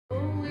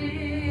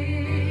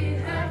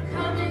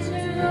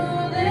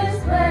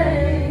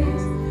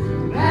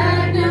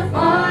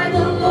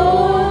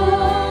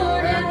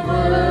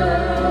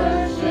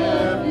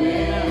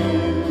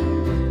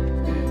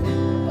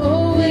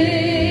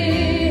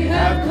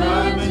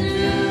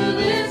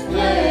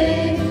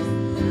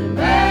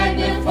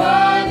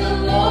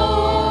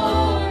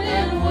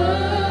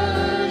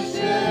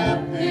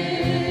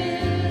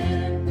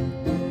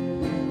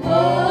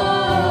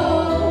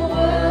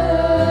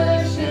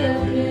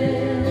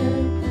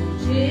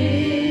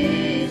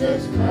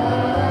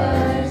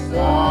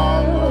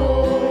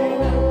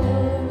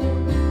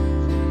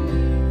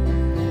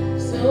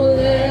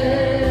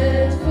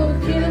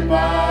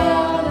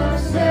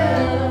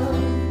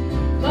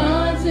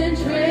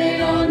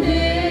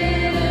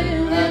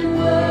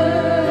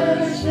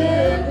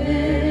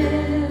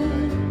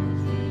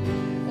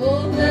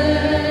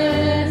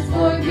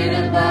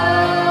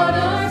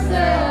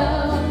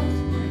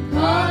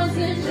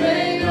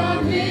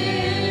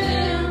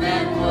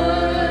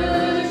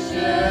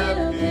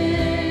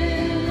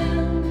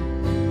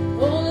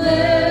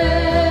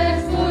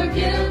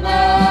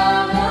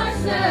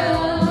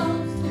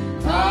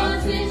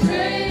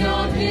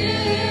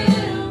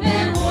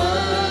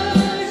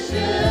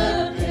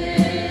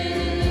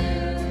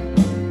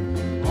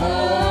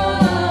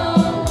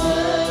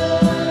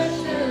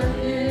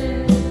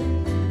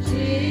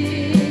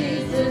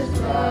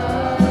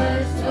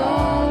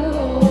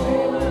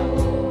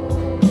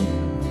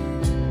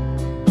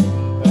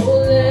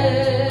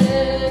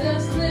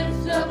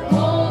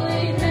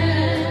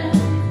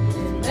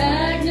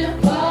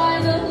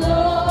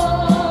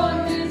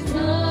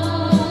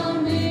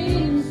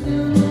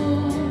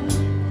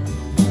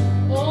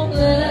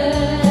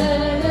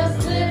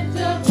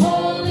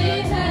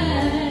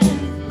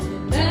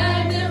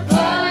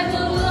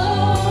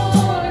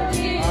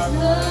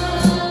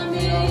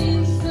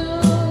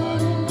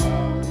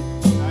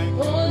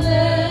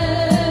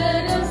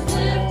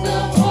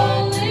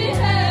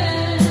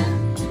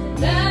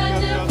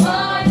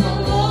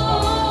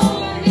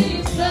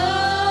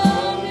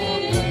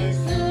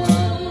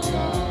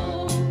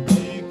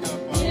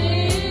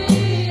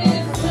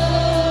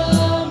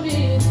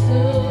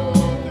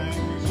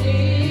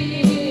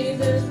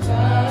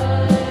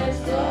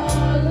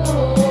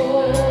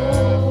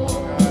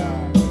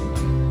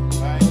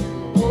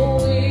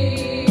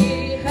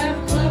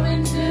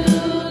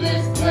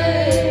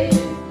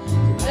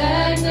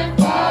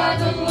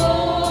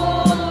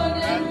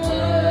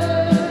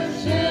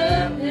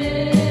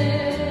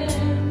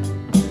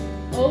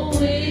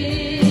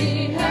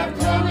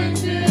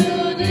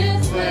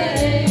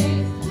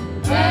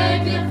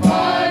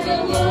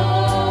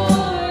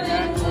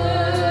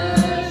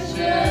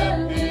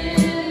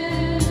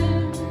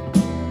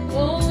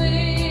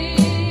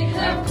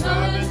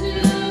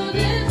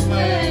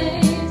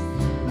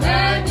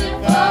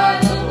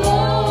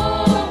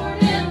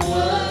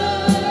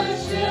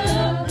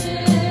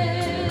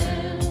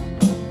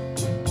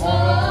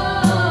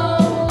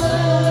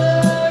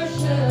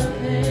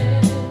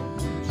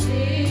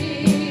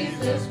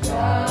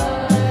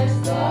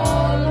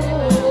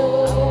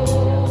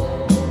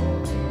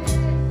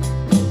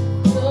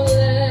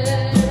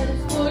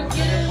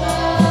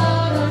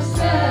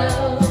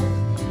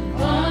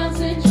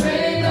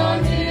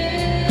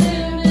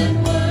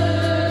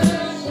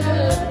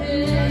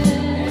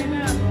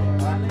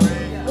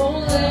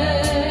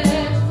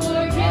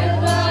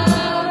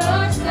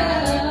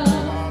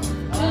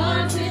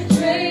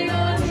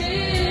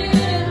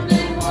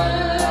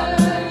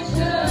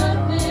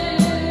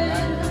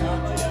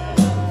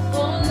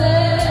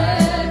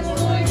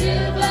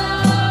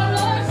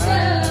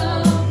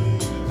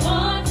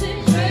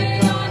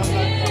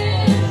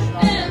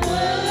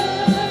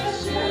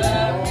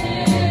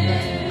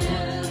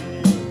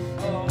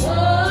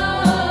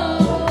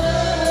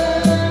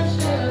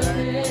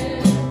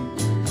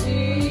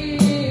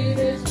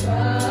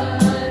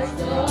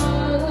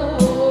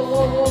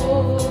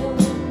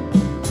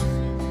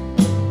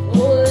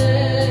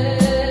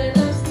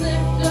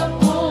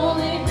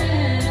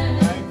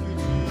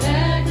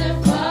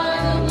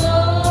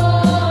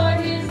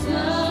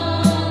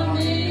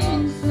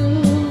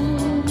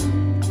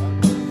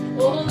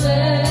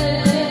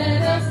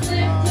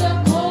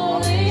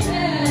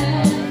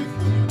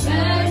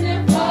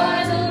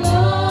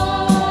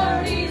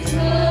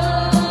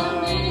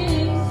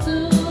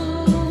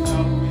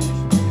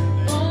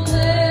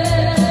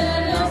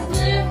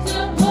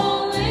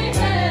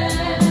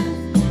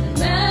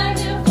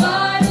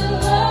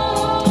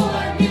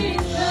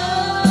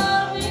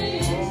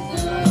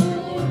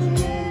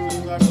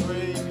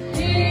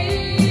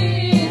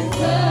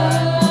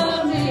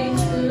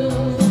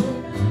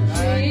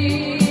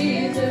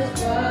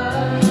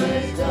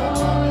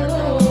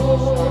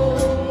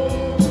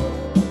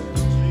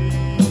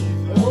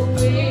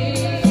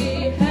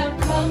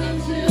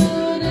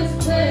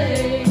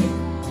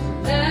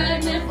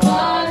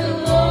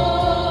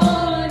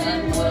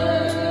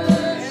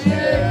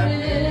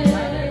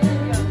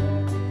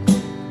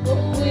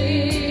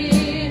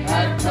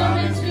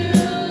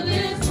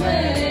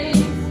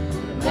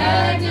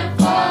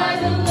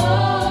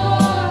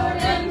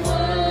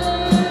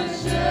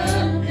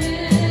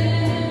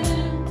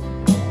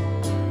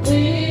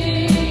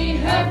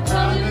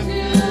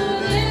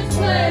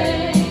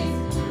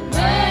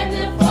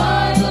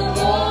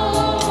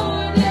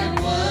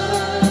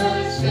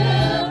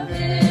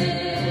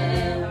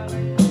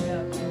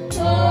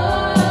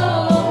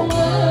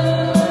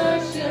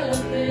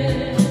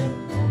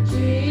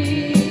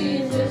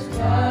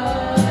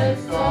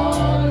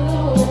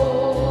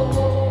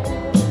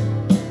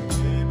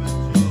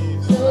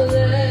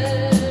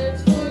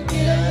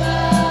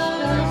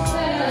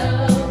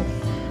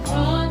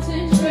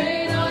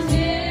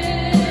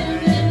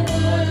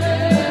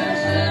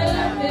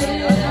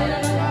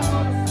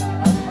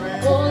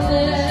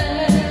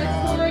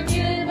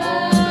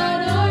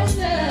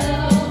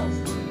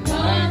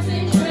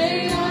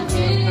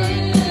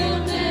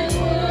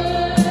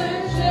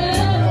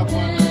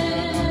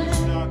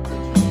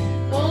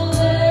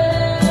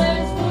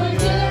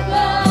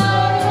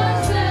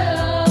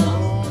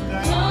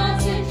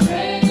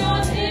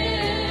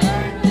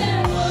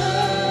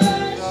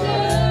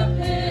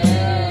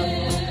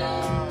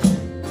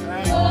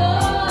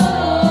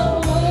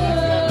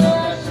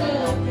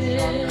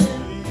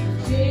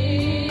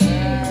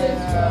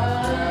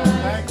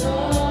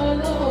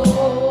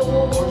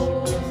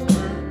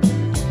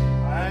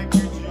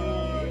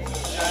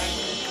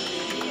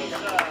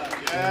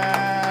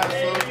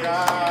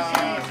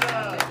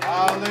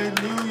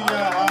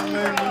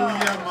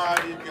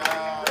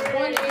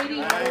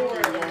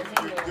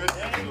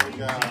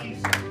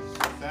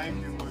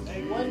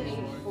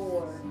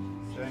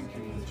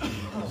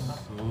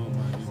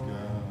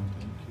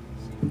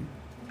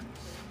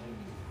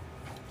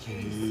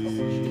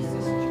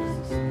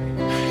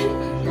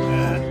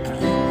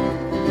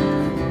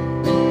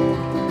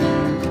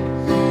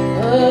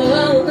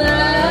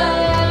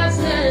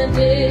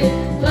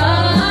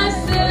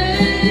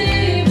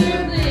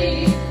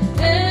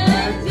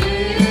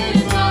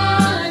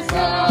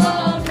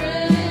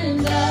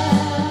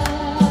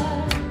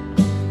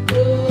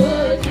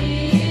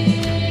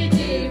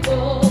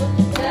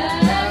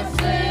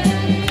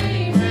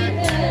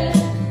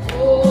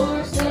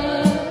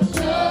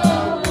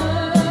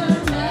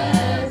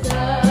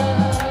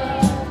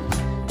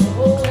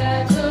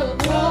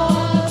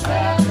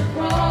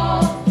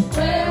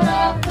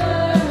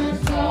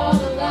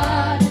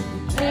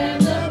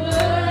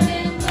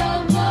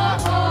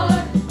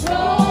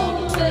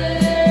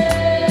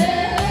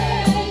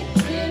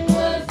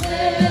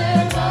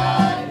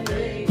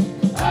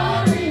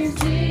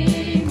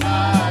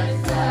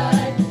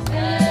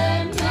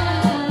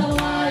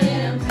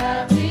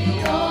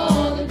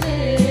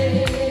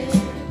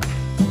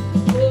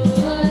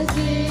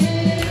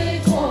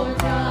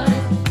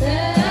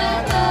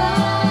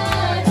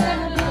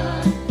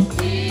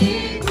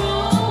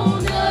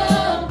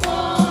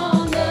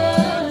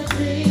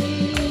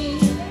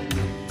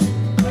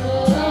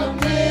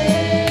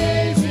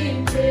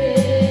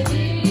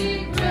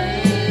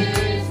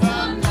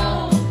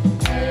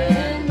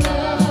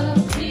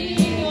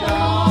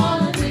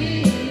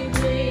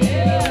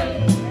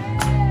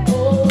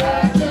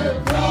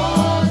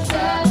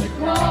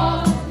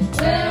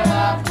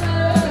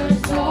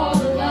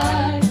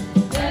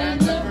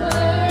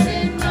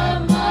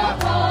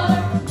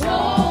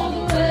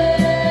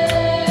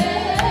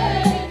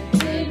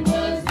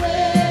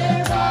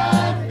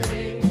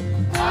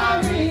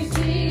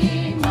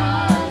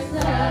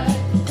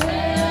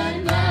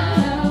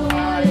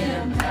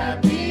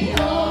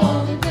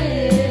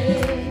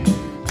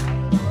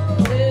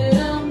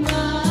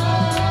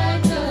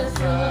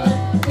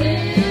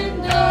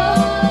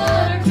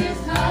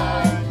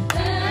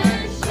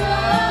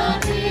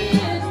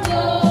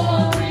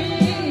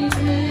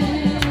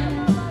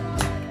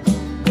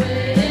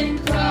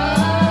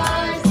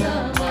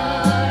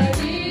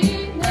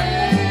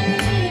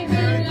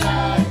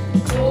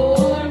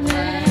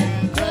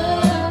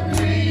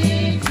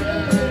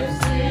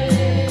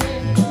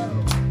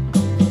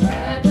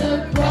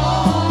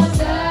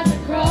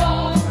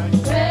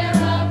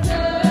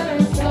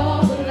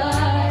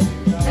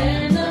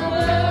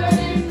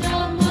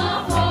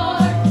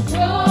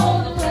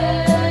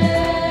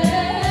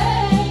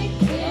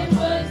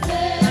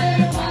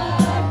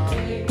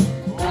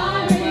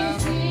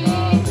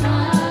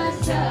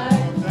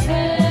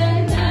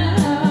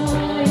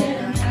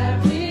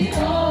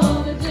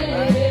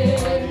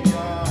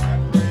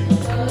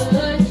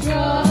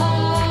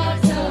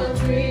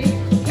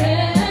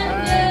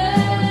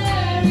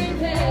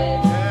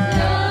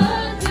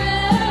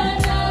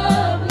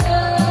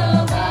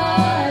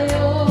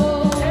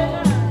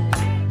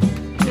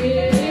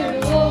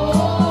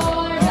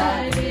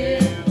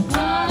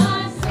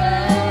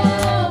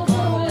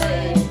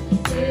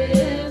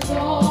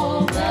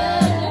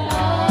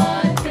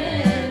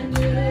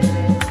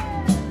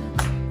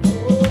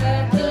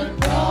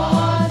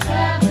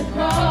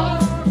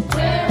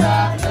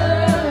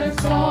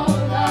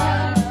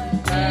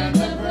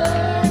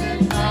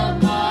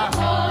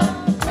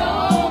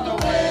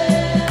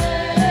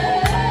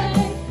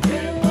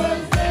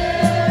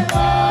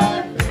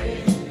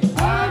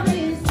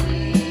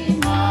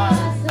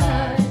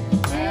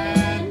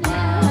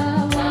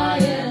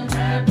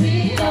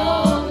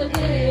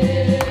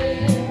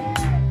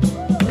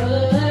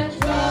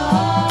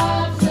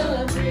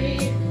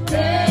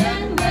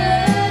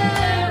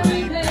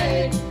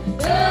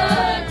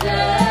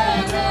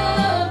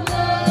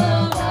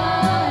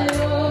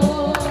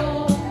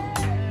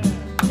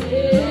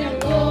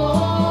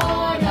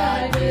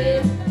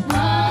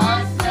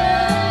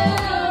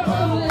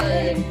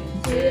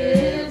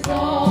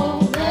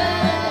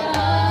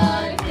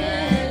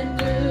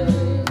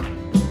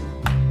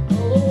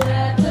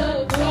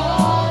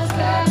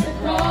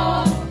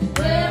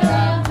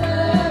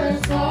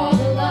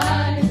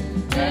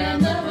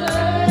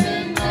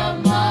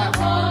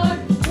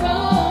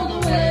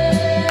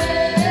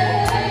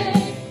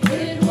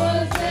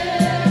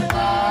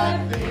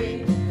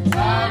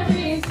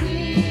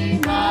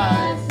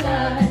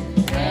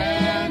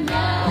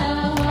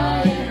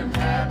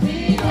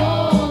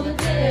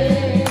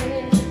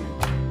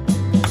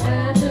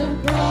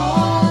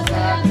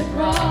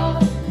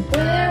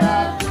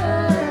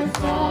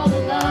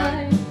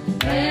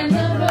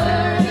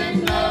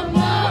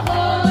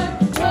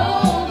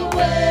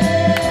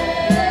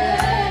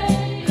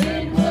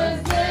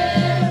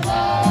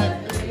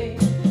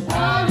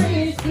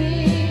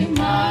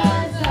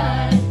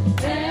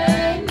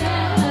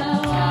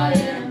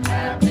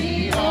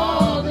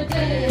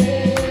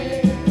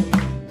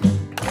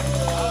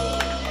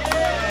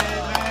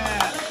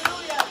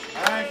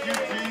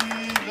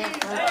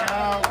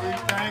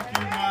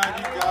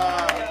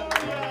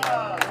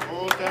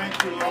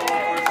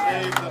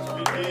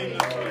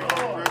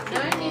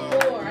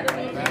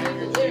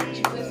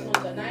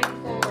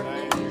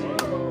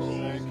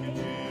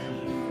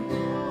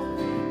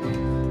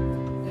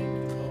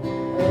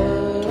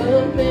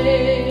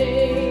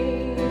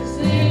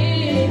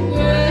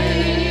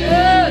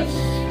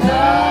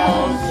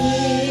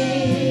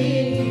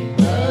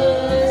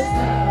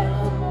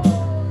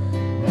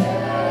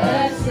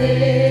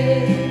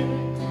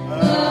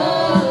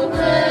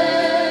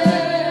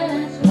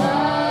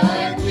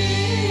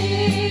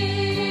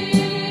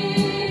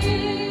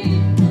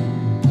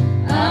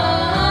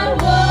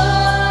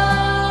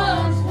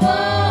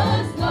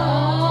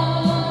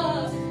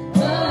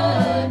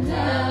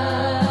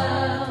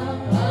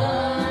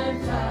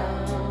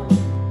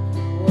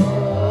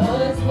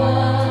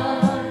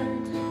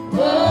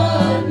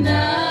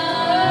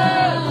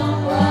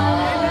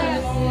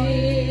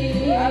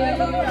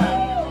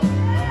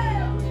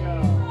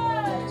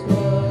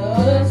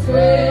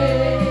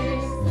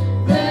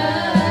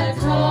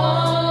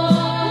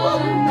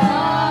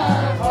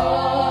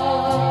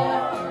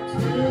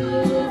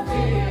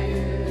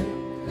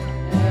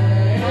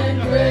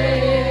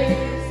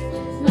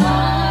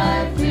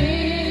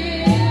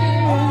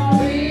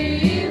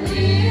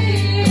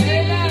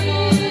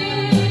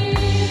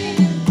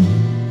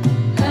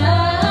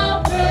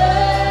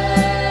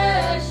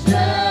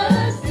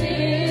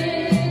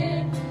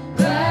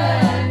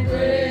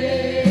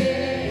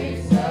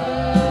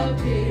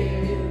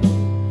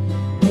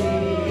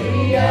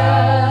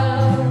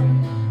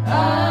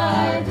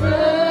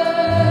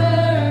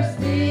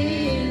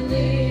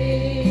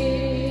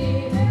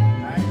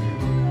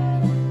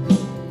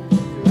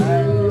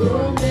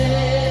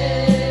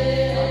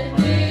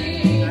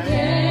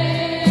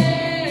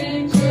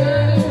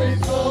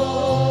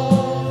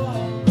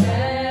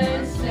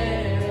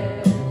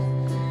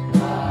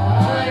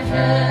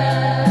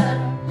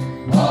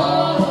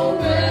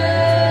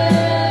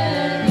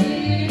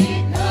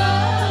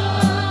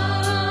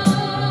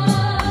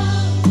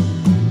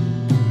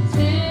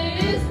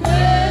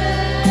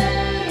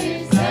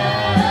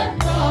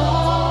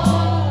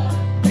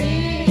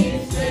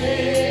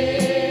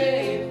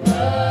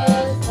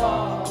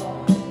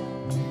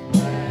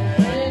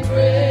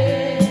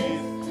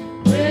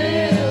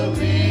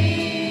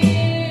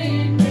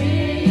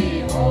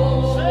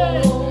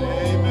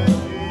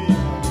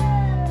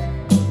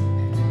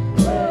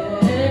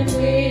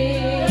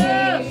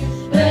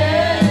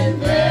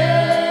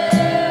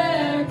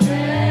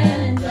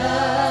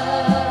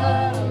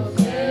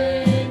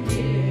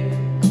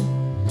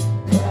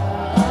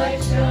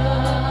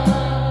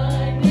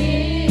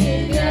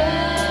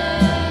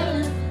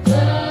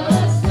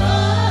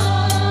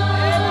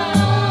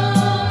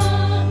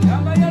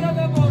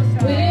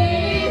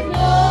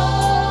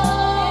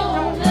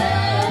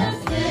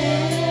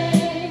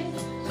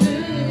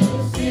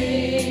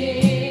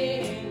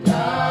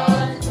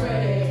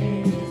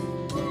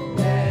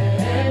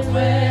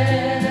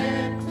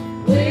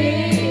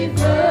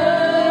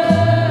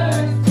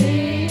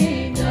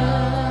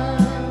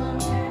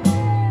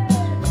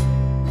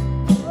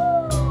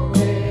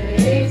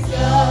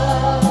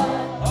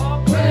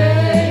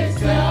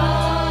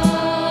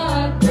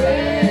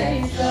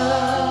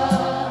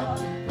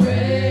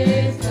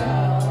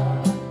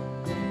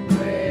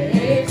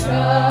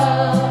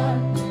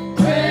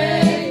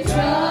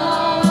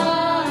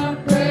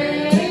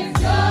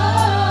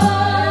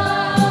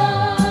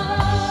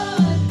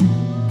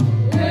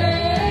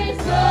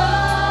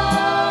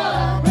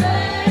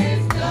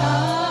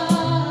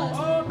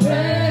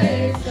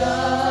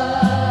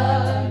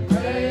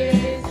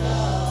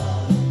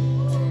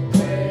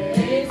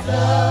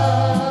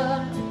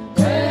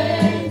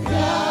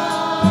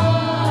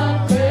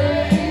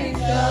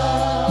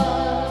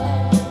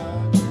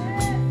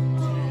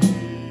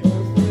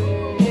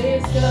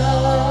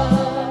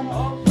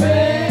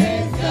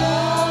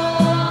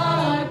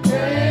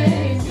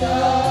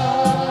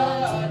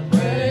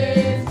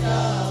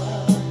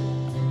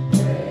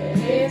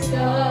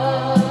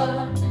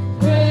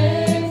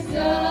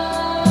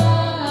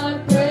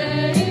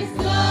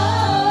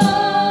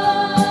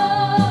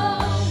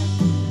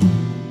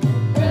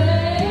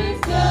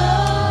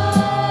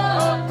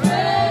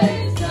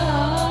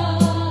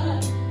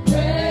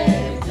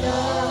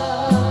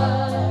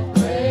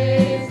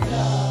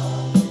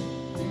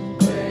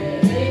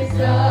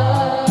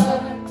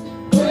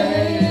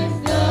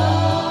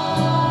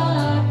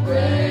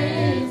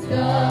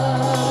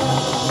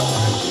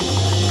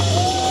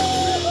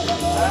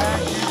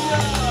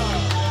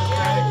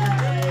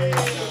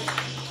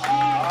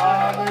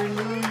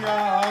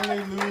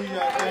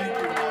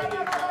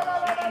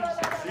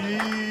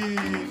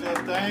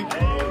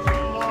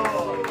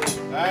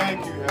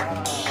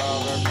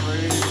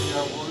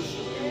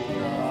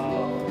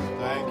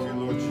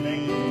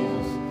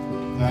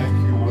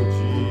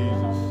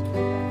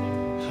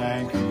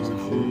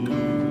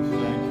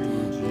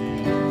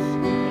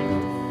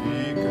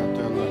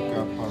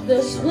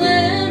The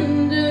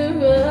splendor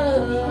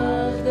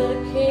of the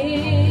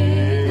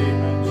King,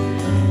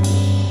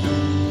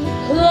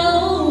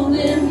 clothed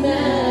in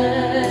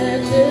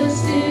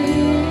majesty,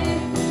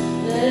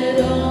 let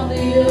all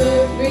the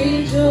earth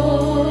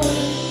rejoice,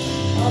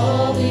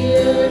 all the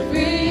earth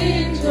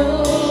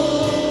rejoice.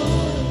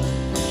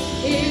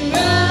 He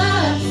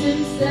wraps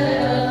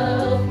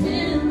himself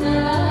in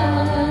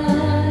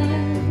light,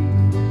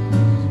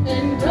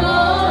 and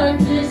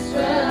darkness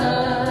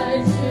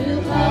tries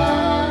to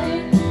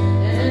hide,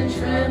 and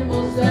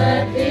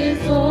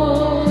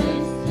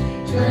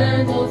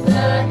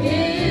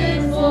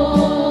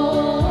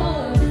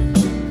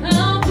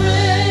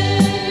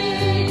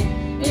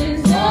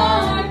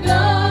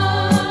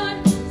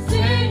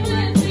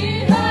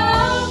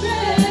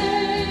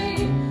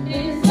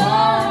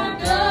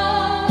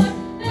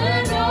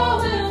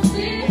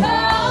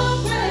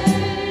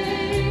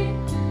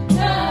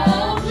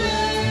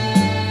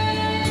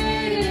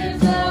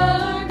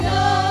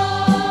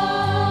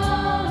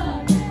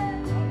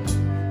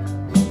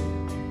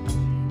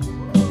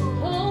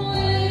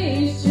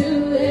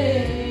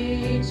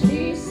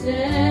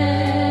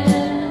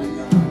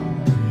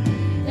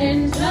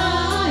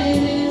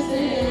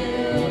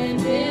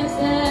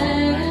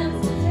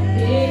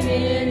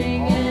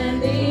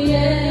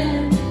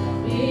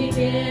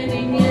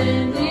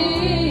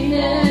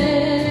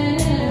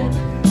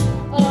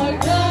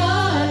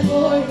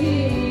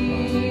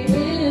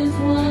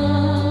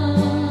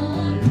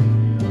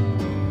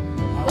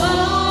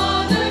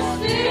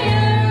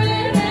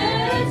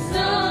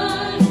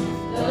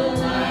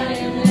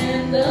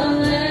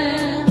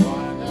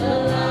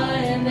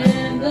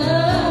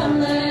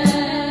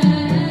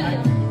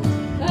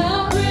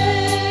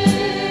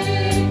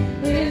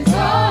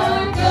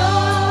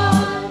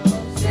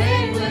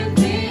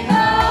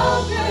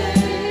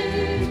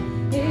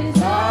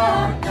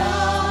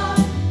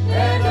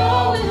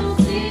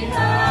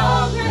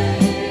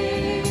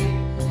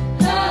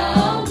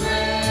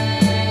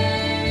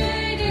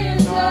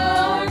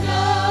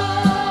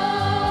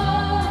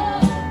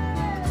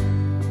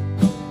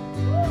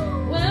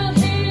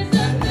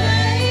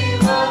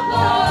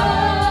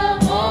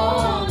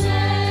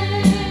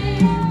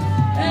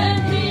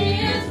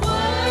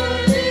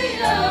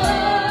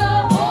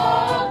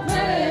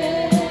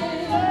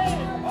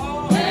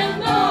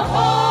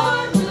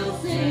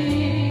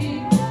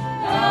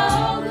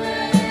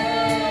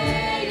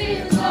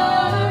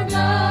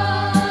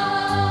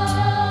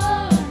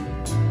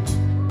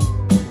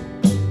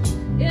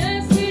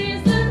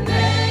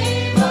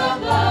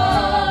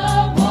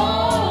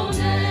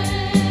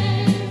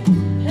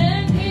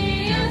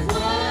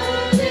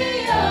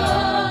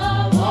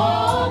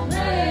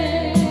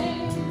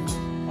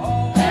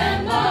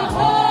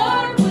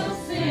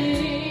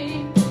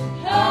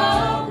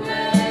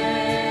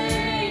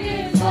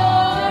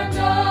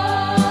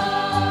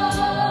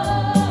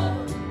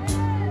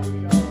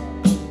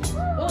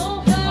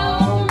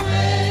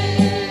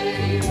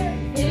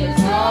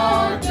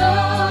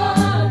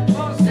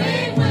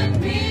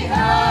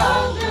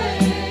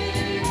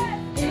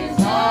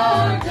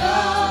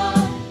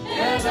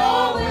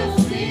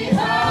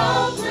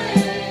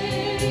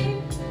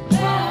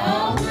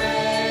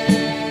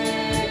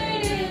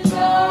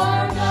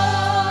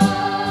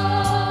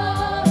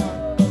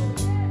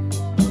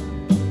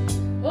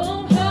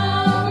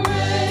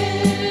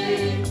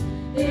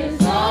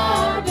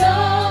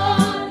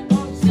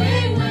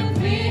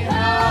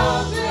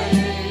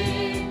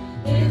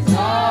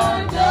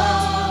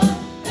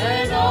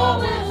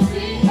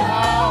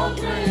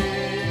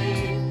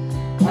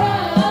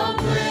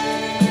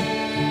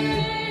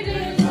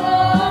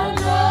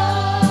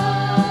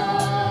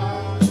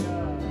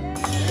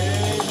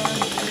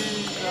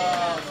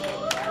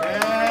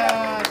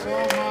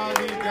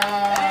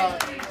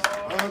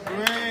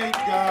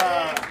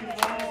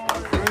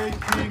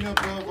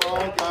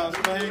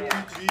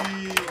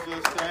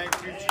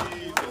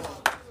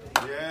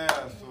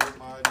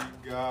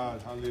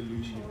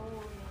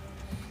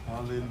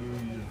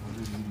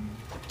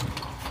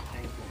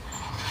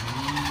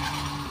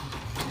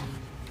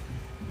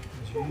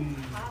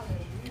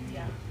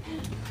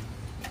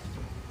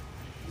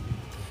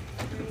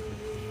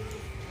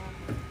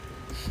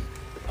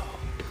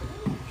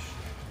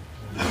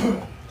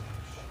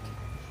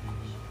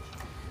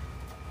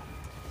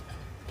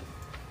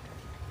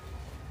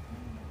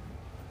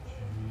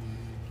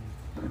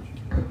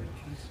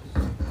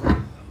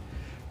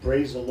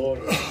Praise the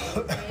Lord.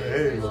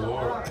 Praise the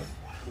Lord.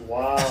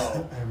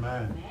 Wow.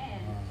 Amen.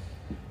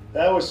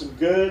 That was some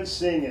good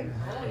singing.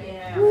 Oh,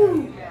 yeah.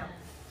 Woo. Yeah.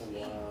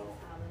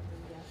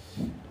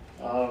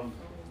 Wow.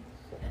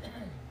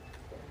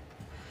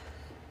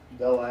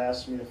 Bella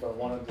asked me if I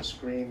wanted the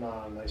screen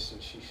on. I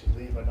said she should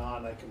leave it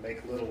on. I can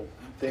make little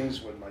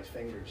things with my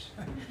fingers.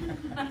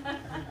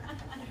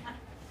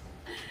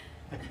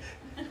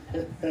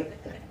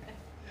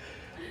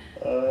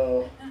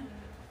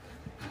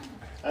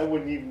 I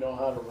wouldn't even know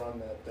how to run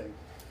that thing.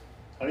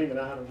 I don't even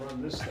know how to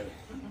run this thing.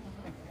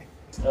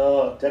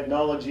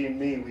 Technology and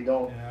me, we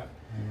don't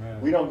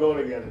go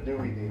together, do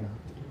we, Dina?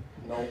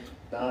 Nope,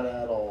 not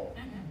at all.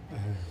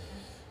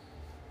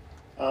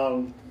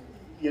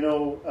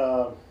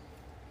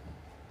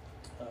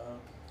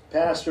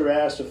 Pastor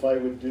asked if I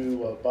would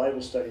do a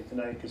Bible study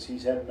tonight because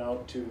he's heading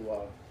out to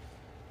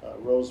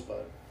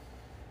Rosebud.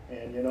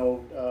 And,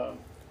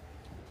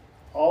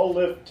 I'll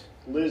lift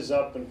Liz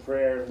up in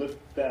prayer, lift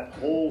that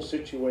whole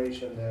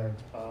situation there.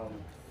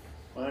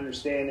 My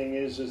understanding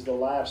is the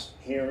last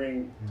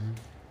hearing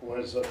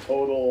was a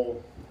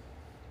total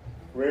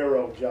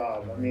railroad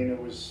job. I mean,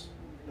 it was,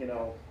 they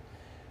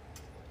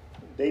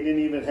didn't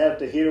even have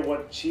to hear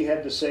what she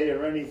had to say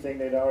or anything.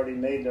 They'd already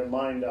made their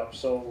mind up.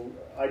 So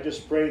I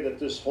just pray that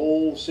this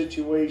whole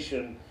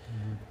situation,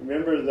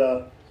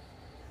 remember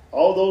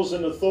all those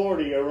in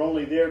authority are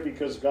only there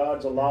because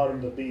God's allowed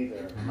them to be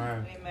there.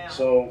 Amen.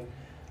 So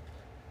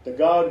the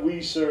God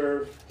we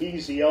serve,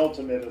 He's the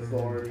ultimate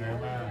authority.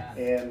 Amen.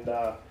 And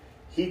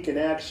He can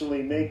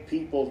actually make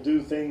people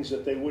do things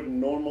that they wouldn't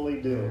normally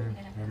do.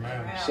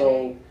 Amen.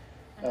 So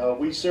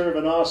we serve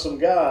an awesome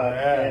God,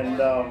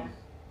 and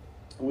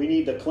we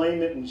need to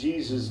claim it in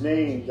Jesus'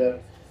 name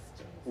that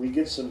we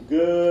get some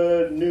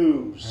good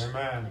news.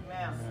 Amen.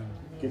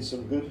 Get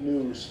some good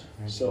news.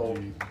 So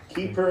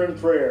keep her in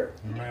prayer.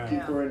 Amen.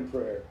 Keep her in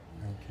prayer.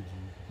 Thank you,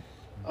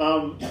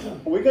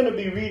 Jesus. We're going to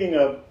be reading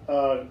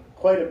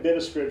quite a bit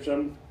of scripture.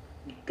 I'm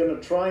going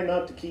to try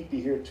not to keep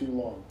you here too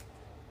long.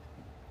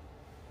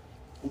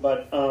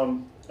 But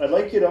I'd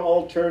like you to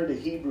all turn to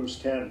Hebrews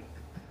 10.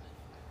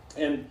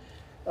 And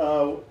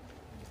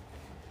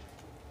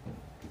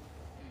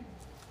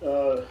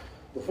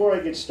before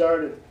I get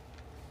started,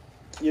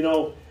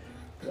 the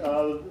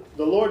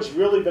Lord's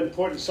really been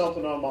putting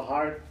something on my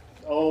heart,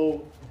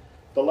 the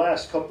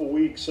last couple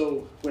weeks.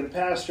 So when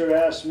Pastor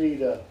asked me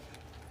to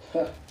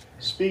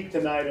speak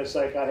tonight, it's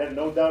like I had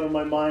no doubt in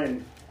my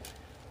mind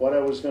what I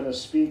was going to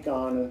speak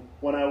on. And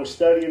when I was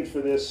studying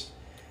for this,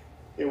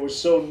 it was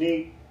so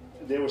neat.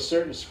 There were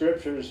certain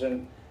scriptures,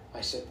 and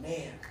I said,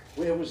 man,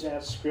 where was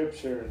that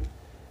scripture?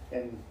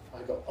 And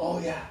I go, oh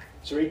yeah,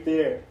 it's right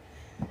there.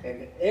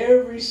 And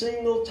every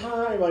single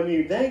time,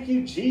 thank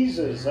you,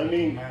 Jesus. I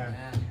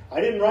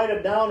didn't write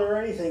it down or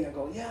anything. I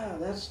go, yeah,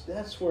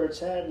 that's where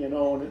it's at,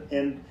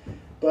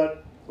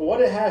 But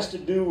what it has to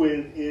do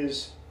with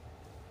is,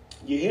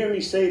 you hear me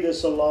say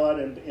this a lot,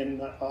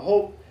 and I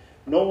hope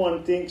no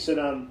one thinks that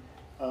I'm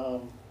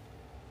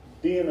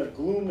being a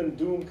gloom and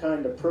doom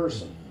kind of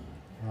person.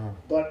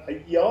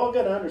 But y'all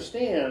got to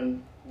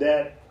understand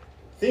that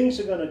things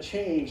are going to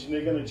change, and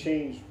they're going to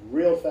change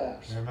real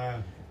fast.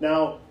 Amen.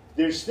 Now,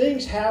 there's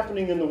things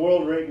happening in the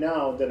world right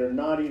now that are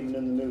not even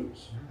in the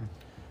news.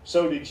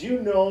 So did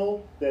you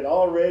know that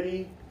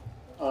already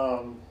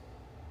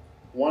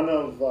one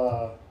of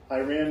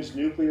Iran's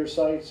nuclear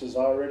sites has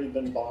already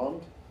been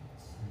bombed?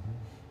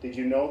 Did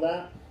you know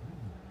that?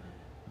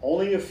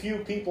 Only a few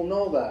people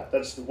know that.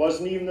 That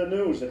wasn't even the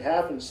news. It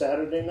happened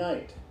Saturday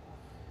night.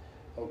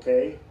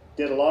 Okay?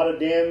 Did a lot of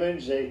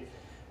damage. They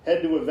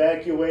had to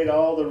evacuate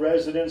all the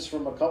residents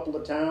from a couple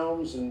of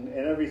towns and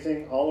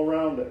everything all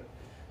around it.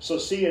 So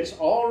see, it's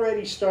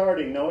already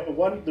starting. Now,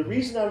 the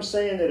reason I'm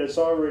saying that it's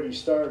already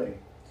starting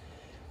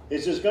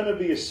is there's going to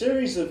be a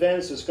series of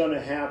events that's going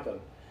to happen.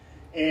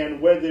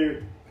 And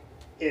whether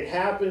it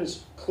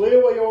happens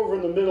clear way over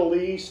in the Middle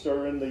East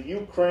or in the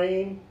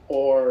Ukraine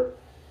or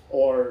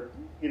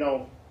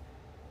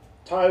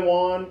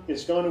Taiwan,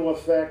 it's going to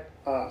affect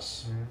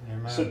us.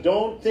 Amen. So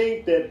don't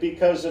think that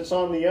because it's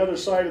on the other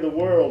side of the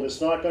world, it's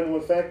not going to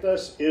affect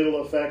us.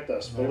 It'll affect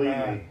us, believe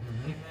me.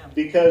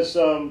 Because,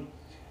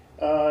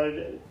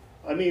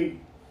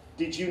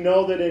 did you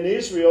know that in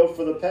Israel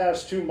for the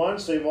past 2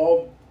 months, the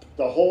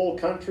whole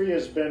country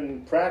has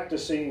been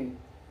practicing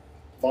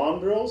bomb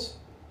drills?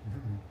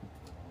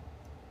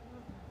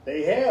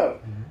 They have.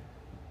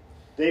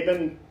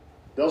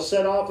 They'll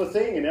set off a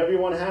thing, and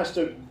everyone has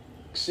to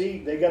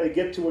they got to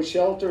get to a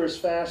shelter as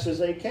fast as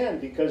they can,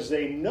 because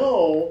they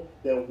know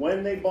that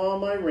when they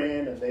bomb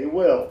Iran, and they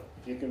will,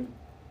 you can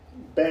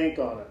bank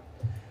on it.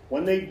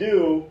 When they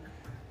do,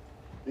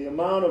 the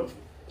amount of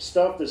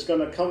stuff that's going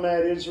to come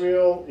at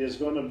Israel is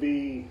going to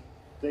be,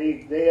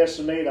 they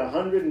estimate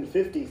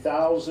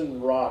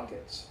 150,000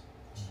 rockets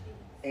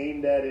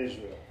aimed at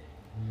Israel.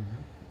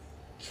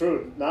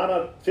 True, not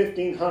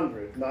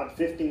 1,500, not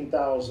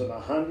 15,000,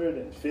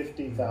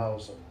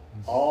 150,000.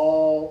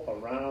 All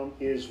around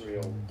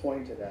Israel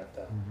pointed at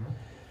them.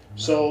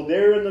 So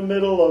they're in the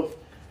middle of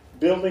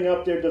building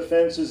up their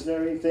defenses and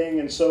everything.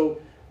 And so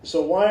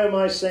So why am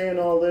I saying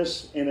all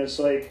this? And it's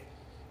like,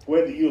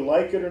 whether you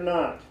like it or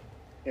not,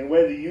 and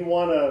whether you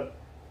want to,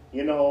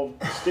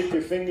 stick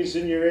your fingers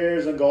in your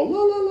ears and go,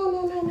 la, la, la,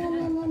 la, la,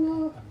 la, la,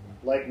 la,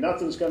 like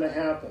nothing's going to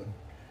happen.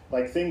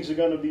 Like things are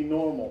going to be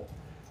normal.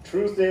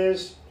 Truth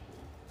is,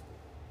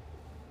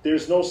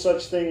 there's no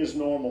such thing as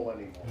normal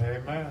anymore.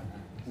 Amen.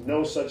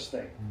 No such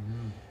thing.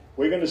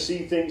 We're going to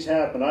see things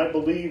happen. I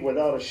believe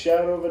without a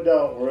shadow of a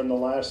doubt we're in the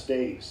last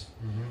days.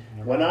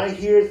 When I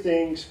hear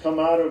things come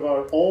out of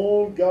our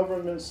own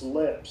government's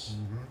lips,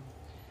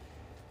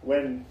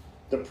 when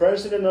the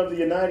President of the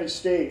United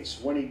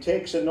States, when he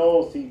takes an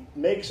oath, he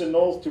makes an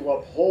oath to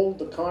uphold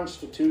the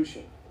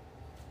Constitution.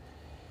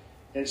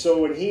 And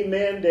so when he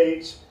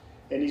mandates,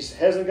 and he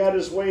hasn't got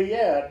his way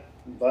yet,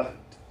 but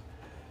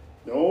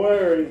don't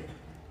worry,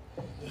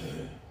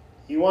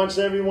 he wants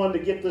everyone to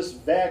get this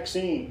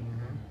vaccine.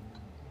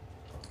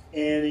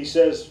 And he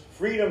says,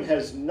 freedom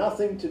has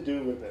nothing to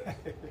do with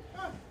it.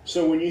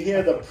 So when you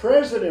hear the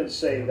president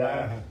say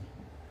that,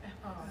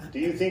 do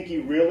you think he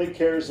really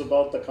cares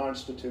about the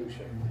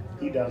Constitution?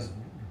 He doesn't.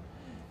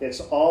 It's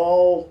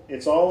all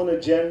an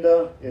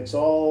agenda. It's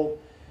all,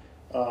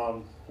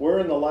 we're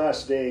in the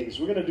last days.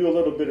 We're going to do a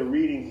little bit of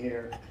reading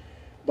here.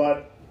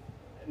 But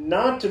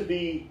not to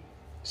be,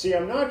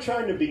 I'm not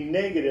trying to be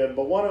negative,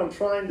 but what I'm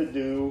trying to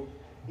do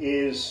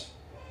is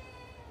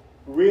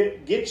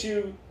get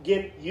you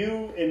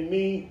and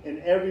me and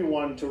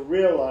everyone to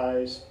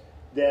realize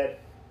that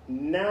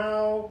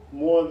now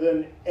more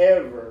than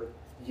ever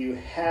you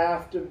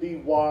have to be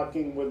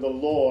walking with the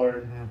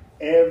Lord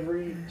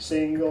every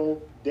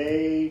single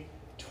day,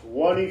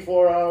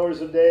 24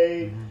 hours a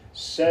day,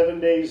 7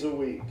 days a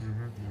week.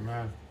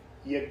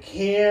 You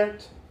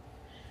can't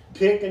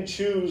pick and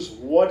choose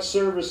what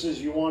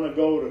services you want to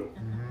go to.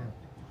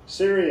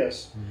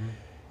 Serious.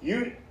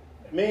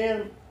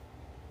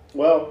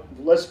 Well,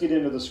 let's get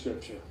into the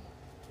scripture.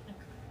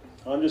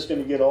 I'm just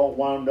going to get all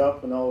wound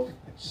up and I'll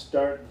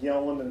start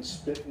yelling and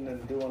spitting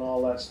and doing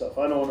all that stuff.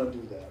 I don't want to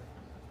do that.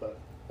 But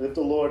if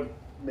the Lord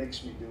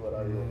makes me do it,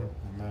 I will.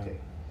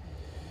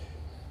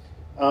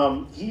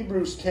 Okay.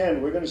 Hebrews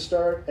 10, we're going to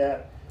start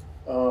at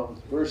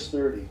verse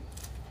 30.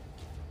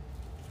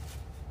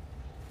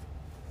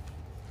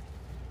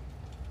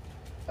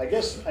 I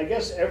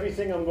guess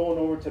everything I'm going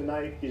over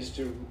tonight is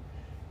to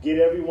get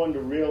everyone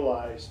to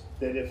realize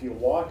that if you're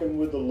walking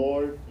with the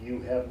Lord, you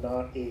have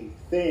not a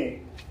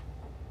thing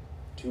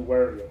to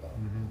worry about.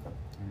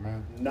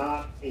 Amen.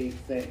 Not a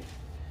thing.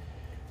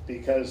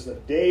 Because the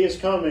day is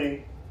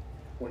coming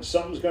when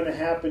something's going to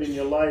happen in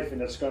your life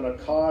and it's going to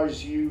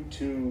cause you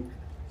to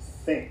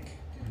think.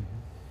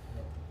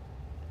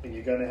 And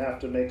you're going to have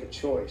to make a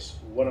choice.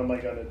 What am I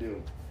going to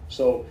do?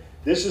 So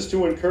this is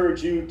to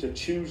encourage you to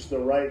choose the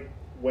right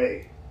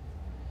way.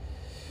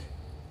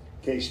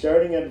 Okay,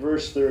 starting at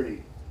verse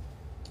 30.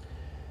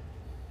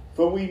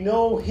 For we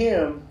know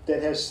him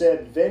that has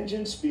said,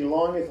 vengeance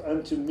belongeth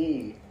unto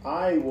me,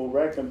 I will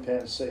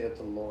recompense, saith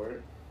the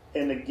Lord.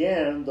 And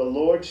again, the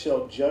Lord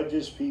shall judge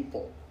his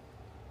people.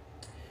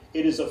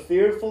 It is a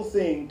fearful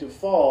thing to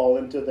fall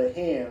into the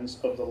hands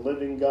of the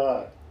living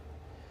God.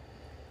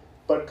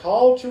 But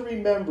call to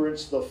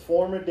remembrance the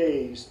former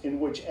days in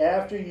which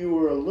after you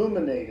were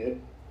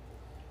illuminated,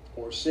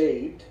 or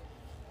saved,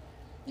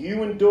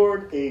 you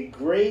endured a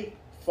great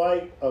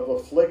fight of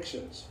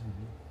afflictions.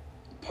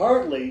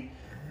 Partly,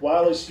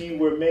 while as ye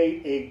were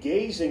made a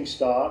gazing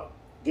stock,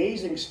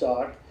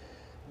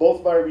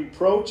 both by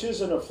reproaches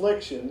and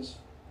afflictions,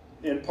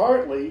 and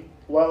partly,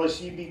 while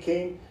as ye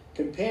became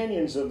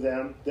companions of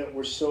them that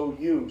were so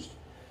used.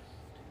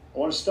 I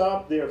want to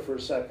stop there for a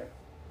second.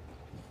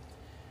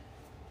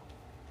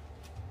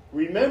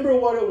 Remember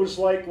what it was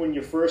like when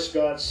you first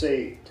got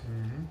saved.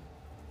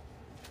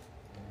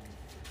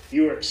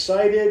 You were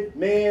excited,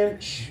 man,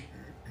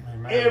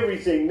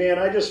 everything, man,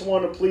 I just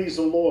want to please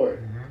the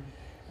Lord.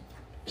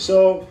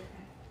 So,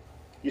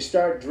 you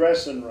start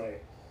dressing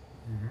right.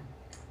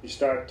 You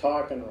start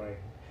talking right.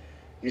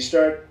 You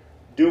start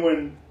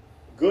doing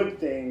good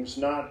things,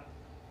 not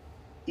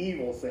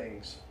evil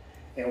things.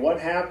 And what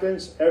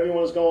happens?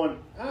 Everyone's going,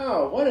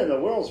 oh, what in the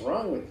world's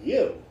wrong with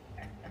you?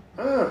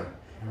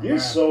 You're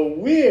so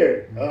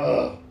weird.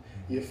 Oh,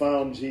 you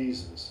found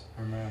Jesus.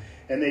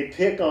 And they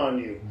pick on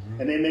you.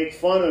 And they make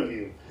fun of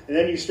you. And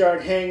then you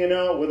start hanging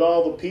out with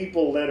all the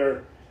people that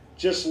are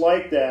just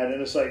like that.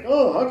 And it's like,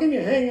 oh, how come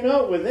you're hanging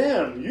out with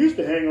them? You used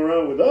to hang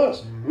around with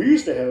us. We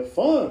used to have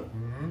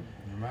fun.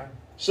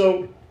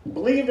 So,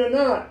 believe it or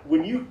not,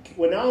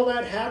 when all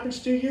that happens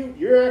to you,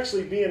 you're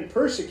actually being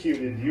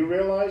persecuted. Do you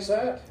realize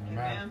that?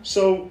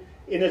 So,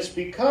 and it's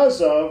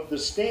because of the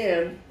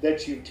stand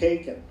that you've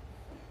taken.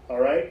 All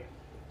right?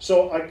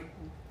 So,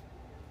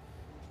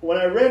 when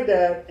I read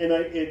that,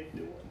 and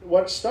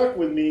what stuck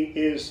with me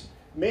is,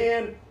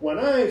 man, when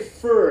I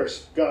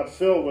first got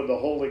filled with the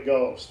Holy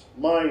Ghost,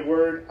 my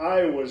word,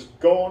 I was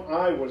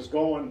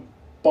going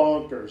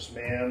bonkers,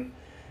 man,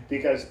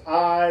 because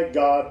I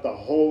got the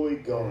Holy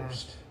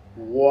Ghost.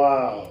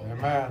 Wow.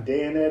 Amen.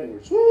 Dan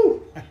Edwards.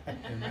 Woo.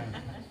 Amen.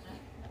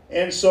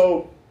 And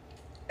so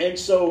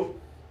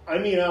I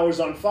mean, I was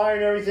on fire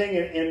and everything,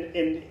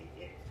 and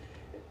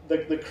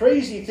the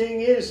crazy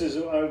thing is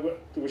I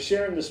was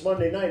sharing this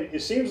Monday night,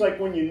 it seems like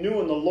when you're new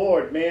in the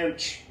Lord, man,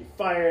 you're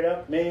fired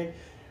up, man,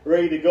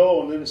 ready to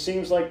go. And then it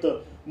seems like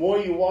the more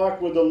you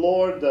walk with the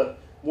Lord, the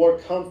more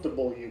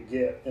comfortable you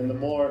get, and the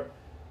more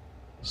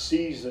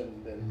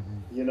seasoned,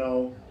 and, you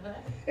know.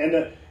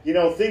 And, you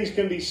know, things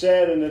can be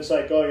said, and it's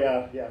like,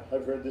 oh, yeah,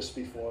 I've heard this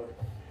before.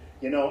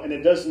 You know, and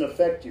it doesn't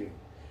affect you.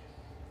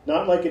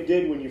 Not like it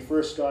did when you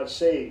first got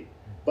saved.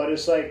 But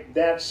it's like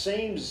that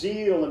same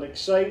zeal and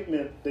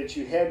excitement that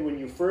you had when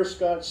you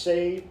first got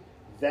saved,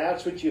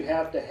 that's what you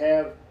have to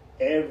have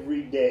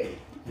every day.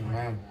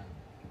 Amen.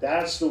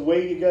 That's the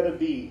way you got to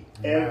be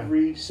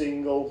every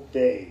single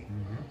day.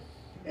 Mm-hmm.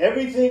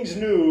 Everything's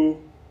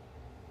new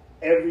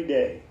every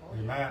day.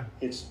 Amen.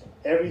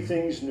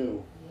 Everything's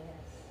new.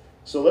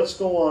 So let's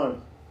go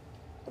on.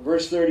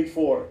 Verse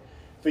 34.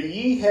 For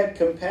ye had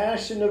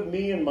compassion of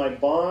me and my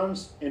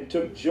bonds, and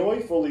took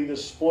joyfully the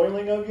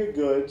spoiling of your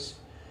goods,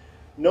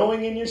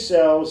 knowing in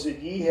yourselves that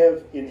ye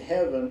have in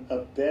heaven a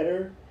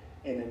better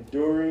and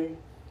enduring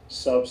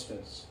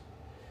substance.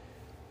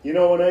 You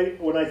know,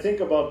 when I think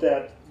about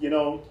that, you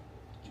know,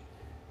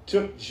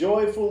 took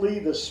joyfully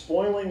the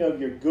spoiling of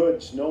your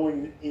goods,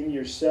 knowing in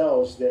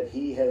yourselves that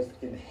he has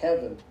in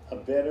heaven a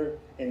better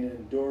and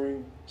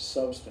enduring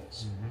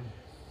substance. Mm-hmm.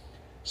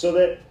 So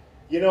that,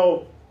 you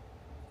know,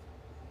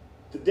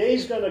 the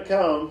day's going to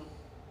come.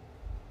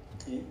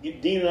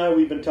 Dean and I,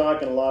 we've been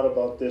talking a lot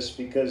about this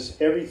because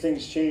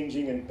everything's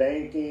changing in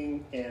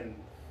banking and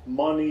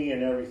money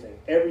and everything.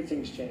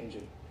 Everything's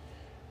changing.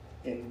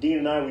 And Dean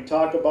and I, we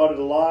talk about it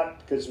a lot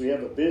because we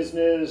have a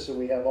business and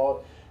we have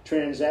all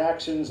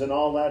transactions and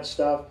all that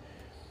stuff.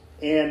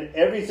 And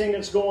everything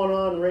that's going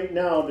on right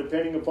now,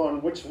 depending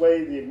upon which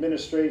way the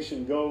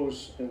administration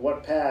goes and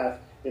what path,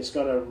 it's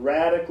going to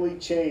radically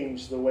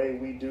change the way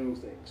we do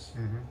things.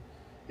 Mm-hmm.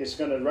 It's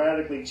going to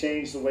radically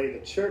change the way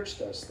the church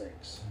does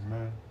things.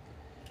 Amen.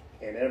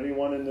 And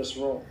everyone in this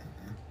room.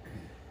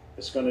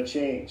 It's going to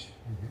change.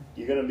 Mm-hmm.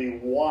 You're going to be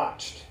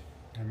watched.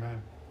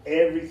 Amen.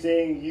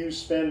 Everything you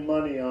spend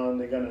money on,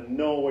 they're going to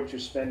know what you're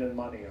spending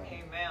money on.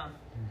 Amen.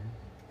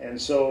 Mm-hmm.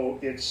 And so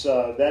it's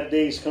that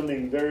day's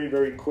coming very,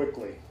 very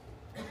quickly.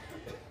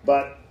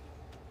 But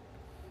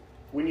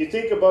when you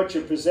think about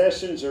your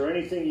possessions or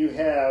anything you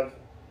have,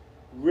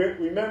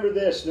 remember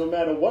this: no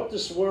matter what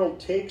this world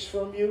takes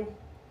from you,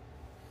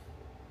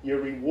 your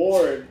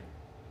reward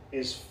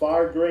is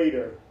far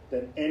greater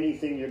than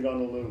anything you're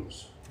going to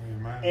lose.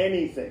 Amen.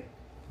 Anything.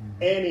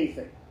 Mm-hmm.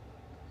 Anything.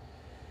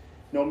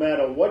 No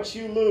matter what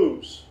you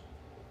lose,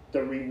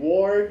 the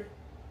reward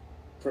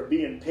for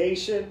being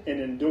patient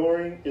and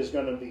enduring is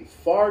going to be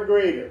far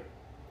greater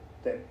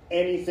than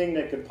anything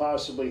that could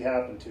possibly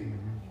happen to you.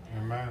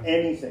 Mm-hmm. Amen.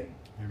 Anything.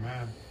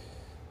 Amen.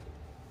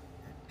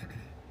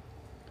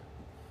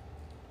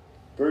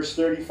 Verse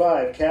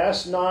 35,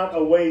 cast not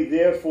away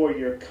therefore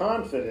your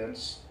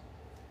confidence,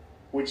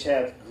 which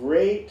hath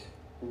great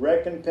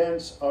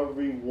recompense of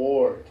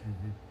reward.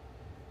 Mm-hmm.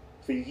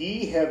 For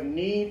ye have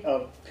need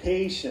of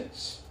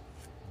patience,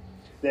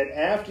 that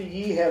after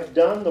ye have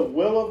done the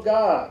will of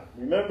God,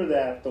 remember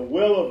that, the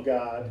will of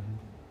God,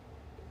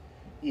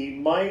 ye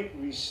might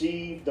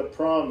receive the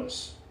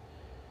promise.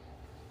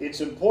 It's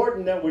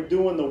important that we're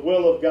doing the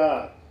will of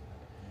God,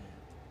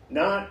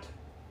 not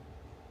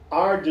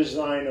our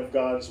design of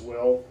God's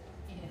will,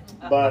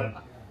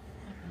 but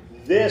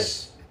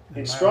this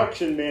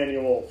instruction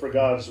manual for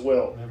God's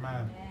will.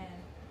 Amen.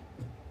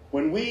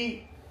 When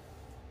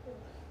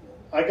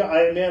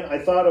I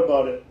thought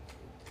about it.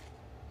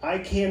 I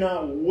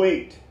cannot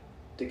wait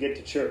to get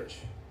to church.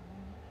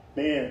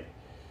 Man,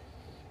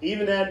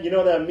 even that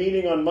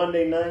meeting on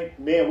Monday night,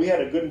 man, we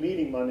had a good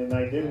meeting Monday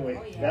night, didn't we?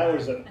 Oh, yeah. That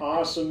was an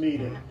awesome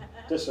meeting.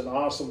 Just an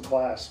awesome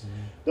class.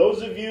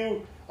 Those of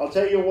you, I'll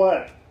tell you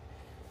what,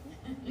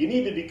 you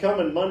need to be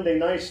coming Monday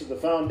nights to the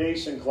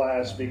foundation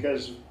class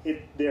because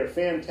they're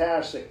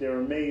fantastic. They're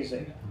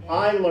amazing.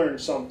 I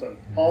learned something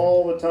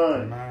all the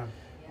time. Amen.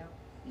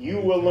 You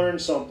will learn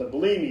something.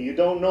 Believe me, you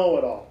don't know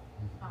it all.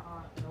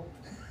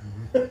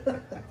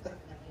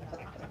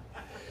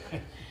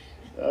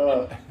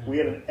 We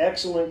had an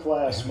excellent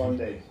class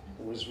Monday.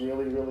 It was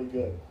really, really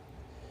good.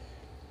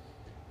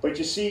 But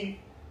you see,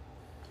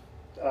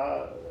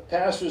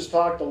 pastors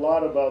talked a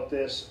lot about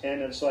this,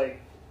 and it's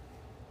like,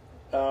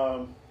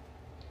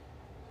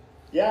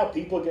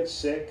 people get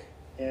sick,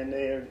 and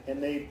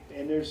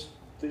there's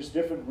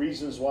different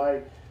reasons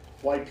why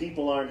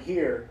people aren't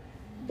here,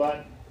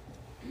 but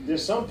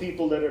there's some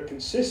people that are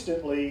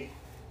consistently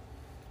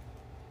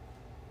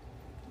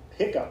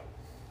hiccup,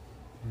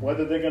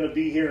 whether they're going to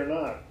be here or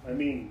not. I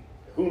mean,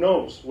 who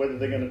knows whether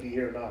they're going to be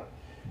here or not?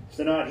 If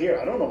they're not here,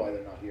 I don't know why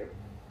they're not here.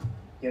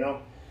 You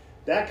know,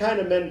 that kind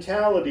of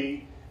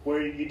mentality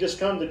where you just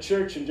come to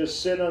church and just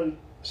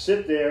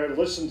sit there,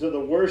 listen to the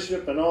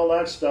worship and all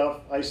that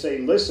stuff. I say,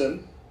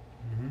 listen.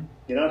 Mm-hmm.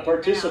 You're not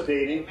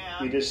participating. Amen.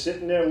 You're just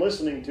sitting there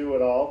listening to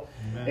it all,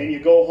 Amen. and you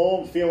go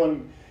home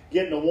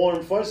getting a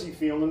warm, fuzzy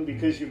feeling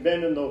because you've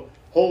been in the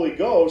Holy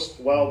Ghost.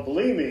 Well,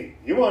 believe me,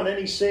 you want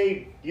any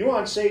saved You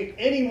aren't saved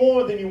any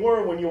more than you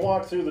were when you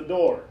walked through the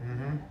door,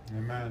 Mm-hmm.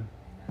 Amen.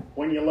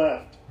 when you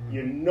left.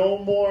 You're no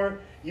more,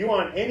 you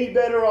aren't any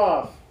better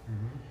off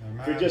Mm-hmm.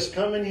 for Amen. just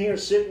coming here,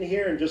 sitting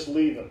here, and just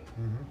leaving.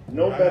 Mm-hmm.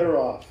 No Amen. better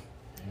off.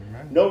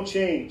 Amen. No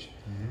change.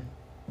 Mm-hmm.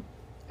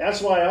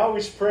 That's why I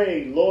always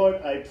pray,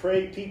 Lord, I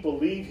pray people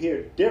leave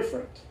here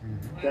different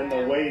Mm-hmm. than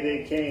the way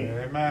they came.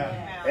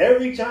 Amen.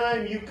 Every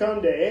time you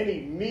come to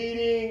any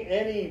meeting,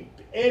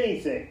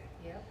 anything,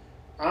 Yep.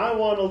 I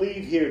want to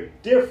leave here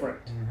different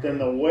Mhm. than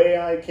the way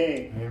I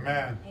came.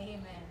 Amen. Amen.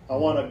 I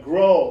want to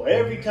grow.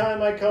 Every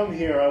time I come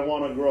here, I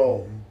want to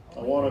grow.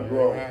 I want to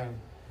grow. Amen.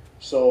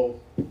 So,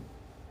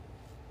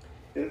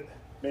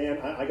 man,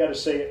 I got to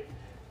say it.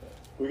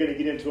 We're going to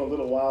get into it in a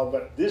little while,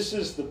 but this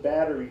is the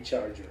battery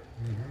charger.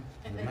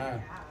 Mm-hmm.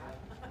 Amen.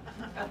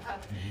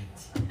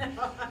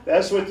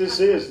 That's what this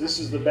is. This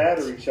is the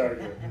battery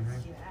charger.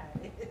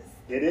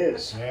 It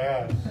is.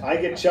 Yes. I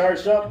get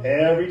charged up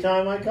every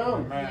time I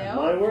come. Amen.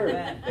 My word.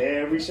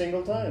 Every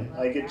single time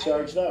I get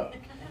charged up.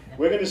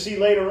 We're going to see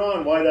later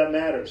on why that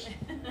matters.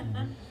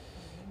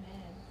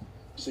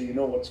 So you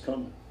know what's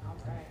coming.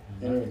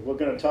 Anyway, we're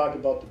going to talk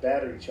about the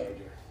battery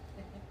charger.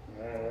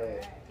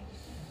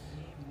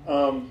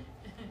 All right.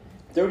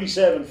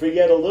 37, for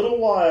yet a little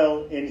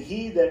while, and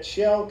he that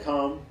shall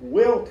come,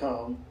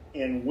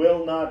 and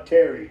will not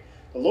tarry.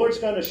 The Lord's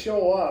going to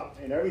show up,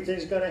 and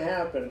everything's going to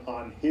happen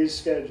on his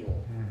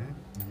schedule.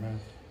 Mm-hmm. Amen.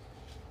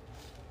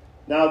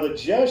 Now the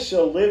just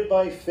shall live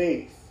by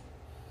faith,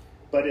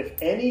 but if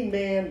any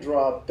man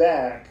draw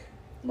back,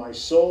 my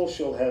soul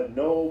shall have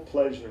no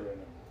pleasure in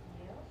him.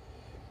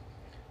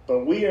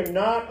 But we are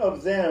not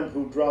of them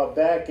who draw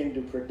back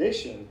into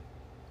perdition,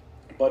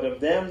 but of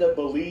them that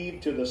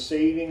believe to the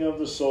saving of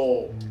the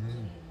soul. Mm-hmm.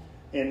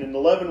 And in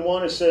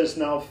 11:1 it says,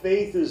 now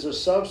faith is the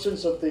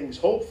substance of things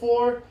hoped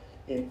for,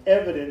 and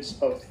evidence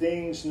of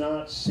things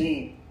not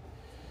seen.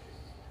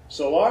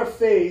 So our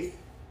faith,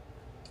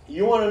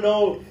 you want to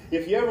know,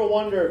 if you ever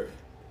wonder,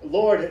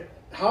 Lord,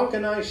 how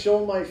can I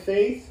show my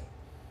faith?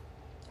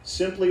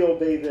 Simply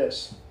obey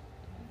this.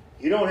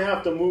 You don't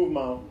have to move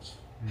mountains.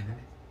 Mm-hmm.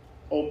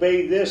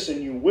 Obey this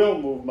and you will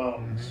move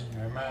mountains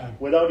Mm-hmm. Amen.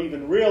 without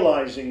even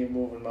realizing you're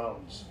moving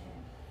mountains.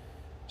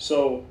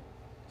 So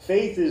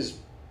faith is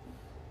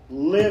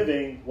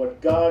living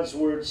what God's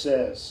word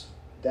says.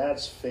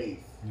 That's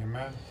faith.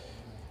 Amen.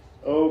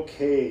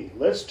 Okay,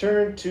 let's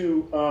turn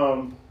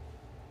to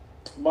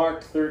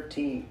Mark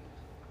 13.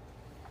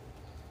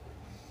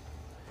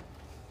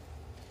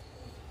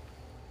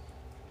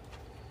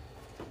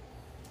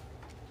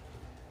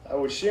 I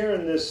was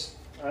sharing this,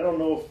 I don't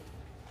know if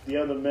the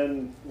other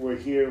men were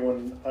here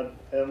when,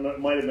 it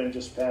might have been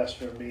just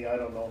Pastor and me, I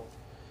don't know.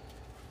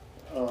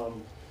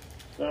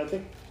 No, I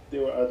think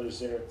there were others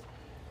there.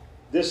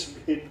 This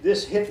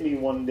hit me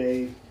one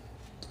day,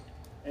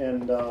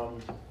 and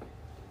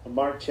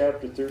Mark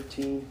chapter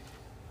 13.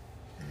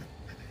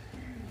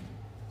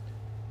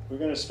 We're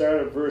going to start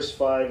at verse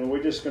 5, and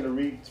we're just going to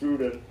read through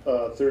to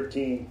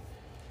 13.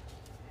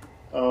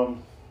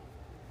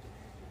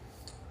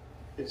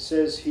 It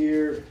says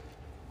here,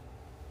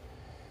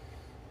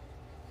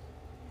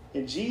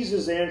 and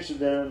Jesus answered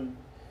them,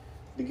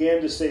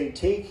 began to say,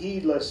 take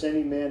heed lest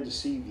any man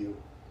deceive you.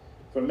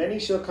 For many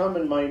shall come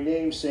in my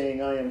name,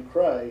 saying, I am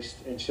Christ,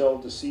 and shall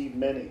deceive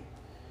many.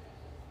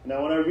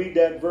 Now when I read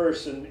that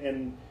verse,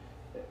 and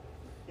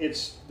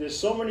there's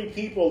so many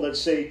people that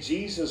say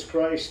Jesus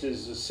Christ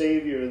is the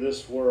Savior of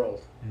this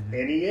world, Mm-hmm.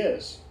 and He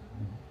is.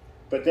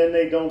 But then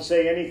they don't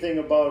say anything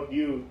about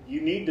you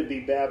need to be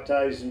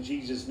baptized in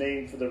Jesus'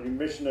 name for the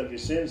remission of your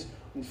sins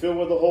and filled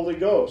with the Holy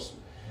Ghost.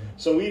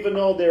 So even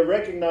though they're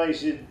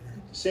recognizing,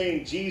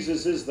 saying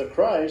Jesus is the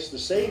Christ, the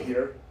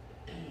Savior,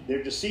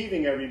 they're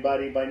deceiving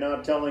everybody by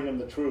not telling them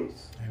the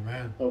truth.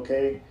 Amen.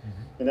 Okay?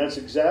 Mm-hmm. And that's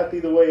exactly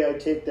the way I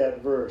take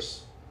that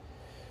verse.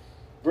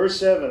 Verse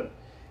 7,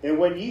 and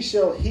when ye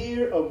shall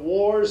hear of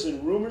wars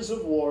and rumors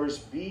of wars,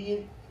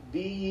 be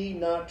ye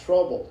not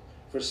troubled,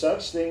 for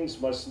such things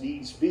must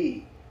needs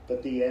be,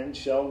 but the end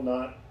shall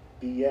not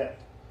be yet.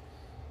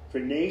 For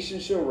nation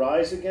shall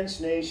rise against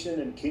nation,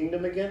 and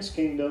kingdom against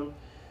kingdom,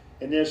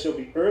 and there shall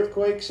be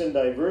earthquakes in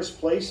diverse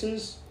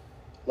places,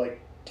 like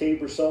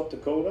Tabor, South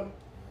Dakota.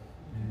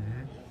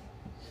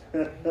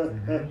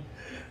 Mm-hmm.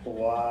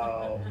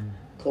 Wow,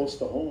 close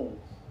to home.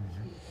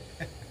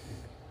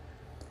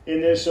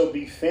 And there shall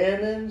be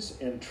famines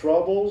and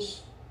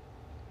troubles.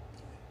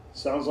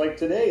 Sounds like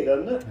today,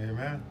 doesn't it?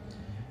 Amen.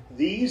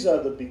 These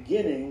are the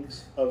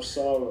beginnings of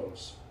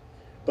sorrows.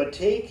 But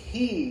take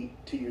heed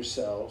to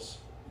yourselves,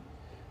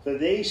 for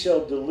they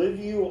shall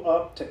deliver you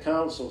up to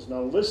councils.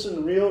 Now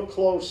listen real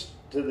close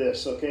to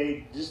this,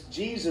 okay?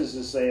 Jesus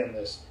is saying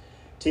this.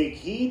 Take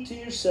heed to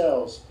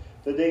yourselves,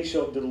 for they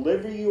shall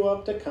deliver you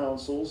up to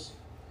councils,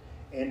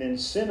 and in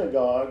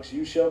synagogues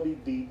you shall be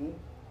beaten,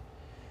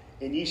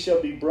 and ye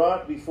shall be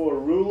brought before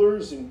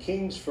rulers and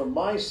kings for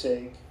my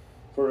sake,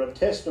 for a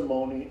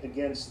testimony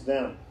against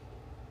them.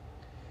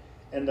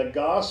 And the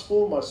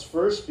gospel must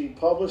first be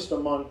published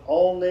among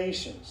all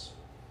nations.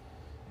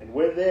 And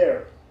we're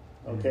there,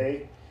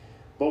 okay?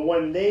 But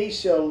when they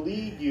shall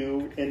lead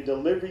you and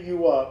deliver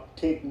you up,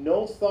 take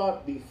no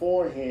thought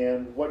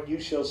beforehand what you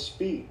shall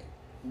speak,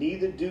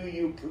 neither do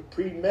you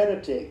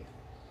premeditate.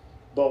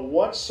 But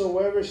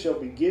whatsoever shall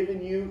be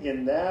given you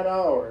in that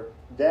hour,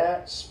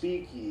 that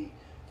speak ye.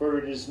 For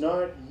it is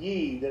not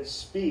ye that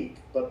speak,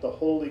 but the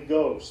Holy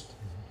Ghost.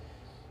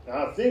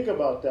 Now think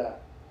about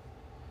that.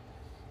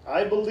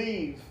 I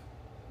believe,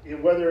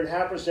 whether it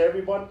happens to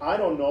everyone, I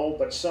don't know,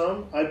 but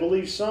I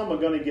believe some are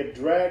going to get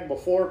dragged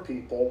before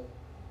people.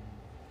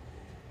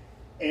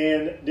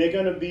 And they're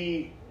going to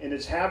be, and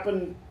it's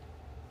happened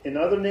in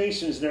other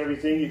nations and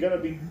everything, you're going to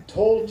be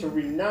told to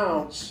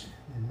renounce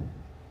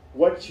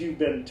what you've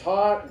been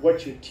taught,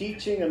 what you're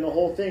teaching, and the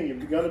whole thing. You're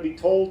going to be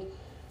told,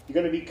 you're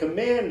going to be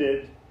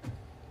commanded,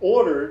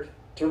 ordered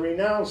to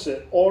renounce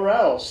it, or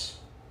else.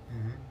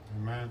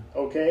 Amen.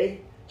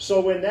 Okay?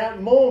 So in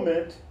that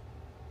moment,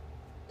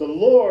 the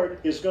Lord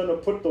is going to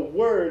put the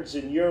words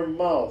in your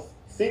mouth.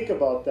 Think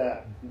about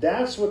that.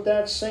 That's what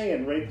that's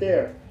saying right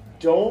there.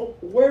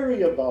 Don't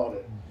worry about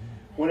it.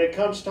 When it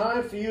comes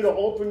time for you to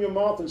open your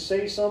mouth and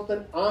say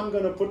something, I'm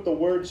going to put the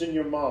words in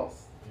your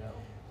mouth.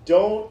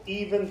 Don't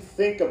even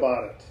think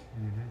about it.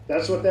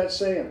 That's what that's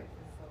saying.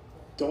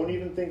 Don't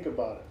even think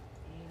about it.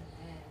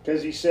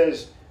 Because he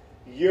says,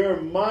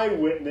 you're my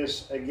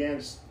witness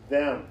against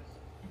them.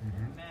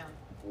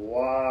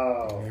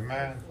 Wow.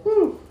 Amen.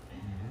 Whew.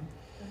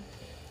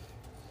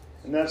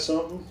 Isn't that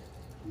something?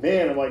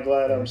 Man, am I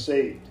glad I'm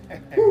saved.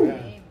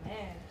 Amen.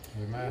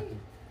 Amen.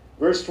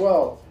 Verse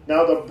 12.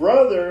 Now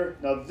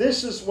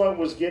this is what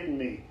was getting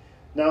me.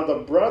 Now the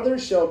brother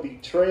shall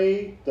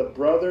betray the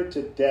brother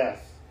to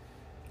death,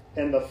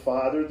 and the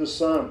father the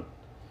son.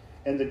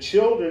 And the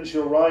children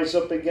shall rise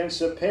up against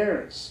their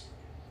parents,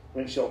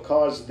 and shall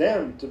cause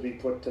them to be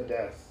put to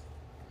death.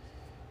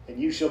 And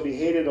you shall be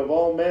hated of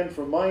all men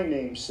for my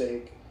name's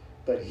sake,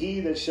 but he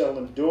that shall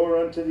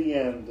endure unto the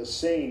end, the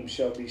same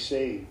shall be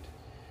saved.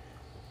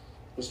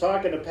 I was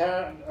talking to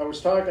Pat, I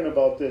was talking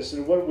about this,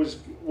 and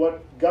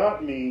what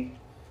got me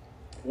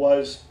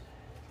was,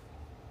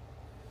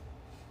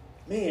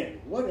 man,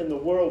 what in the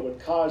world would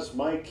cause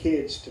my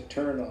kids to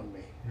turn on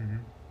me?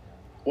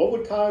 What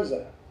would cause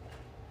that?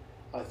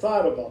 I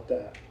thought about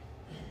that.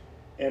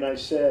 And I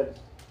said,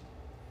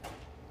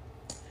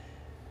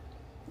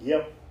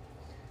 yep,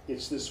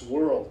 it's this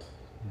world.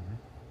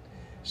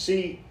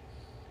 See,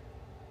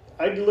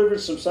 I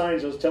delivered some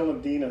signs. I was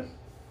telling Dina,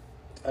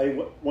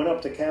 I went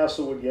up to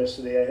Castlewood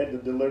yesterday. I had to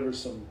deliver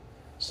some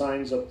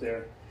signs up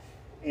there.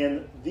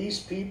 And these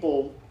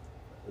people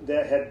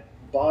that had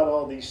bought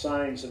all these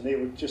signs, and they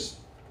were just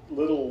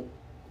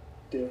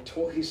they're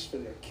toys for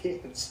their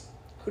kids.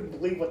 Couldn't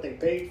believe what they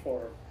paid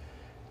for them.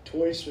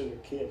 Toys for their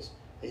kids.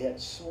 They had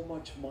so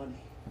much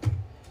money.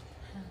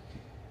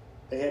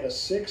 They had a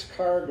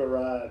 6-car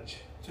garage.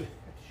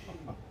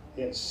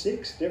 They had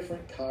 6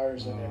 different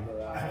cars in their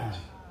garage.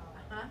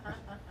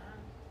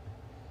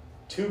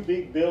 2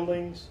 big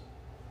buildings.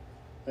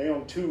 They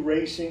own 2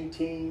 racing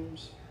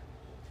teams.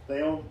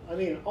 They own,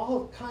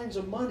 all kinds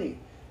of money.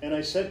 And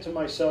I said to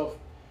myself,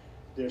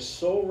 they're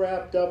so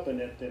wrapped up in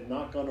it, they're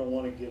not going to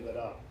want to give it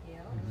up.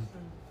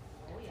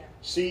 Oh, yeah.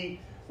 See,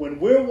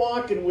 when we're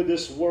walking with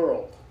this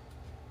world,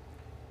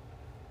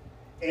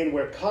 and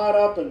we're caught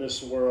up in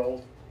this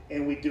world,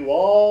 and we do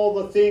all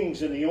the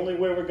things, and the only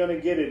way we're going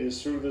to get it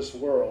is through this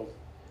world,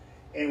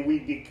 and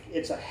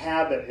it's a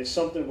habit, it's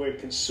something we're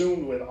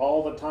consumed with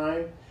all the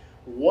time,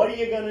 what are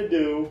you going to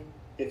do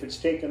if it's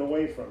taken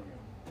away from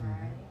you?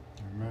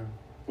 Amen.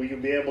 Will you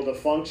be able to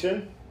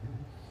function?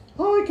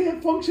 Oh, I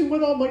can't function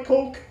without my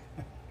Coke.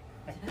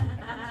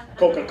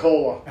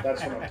 Coca-Cola,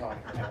 that's what I'm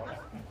talking about.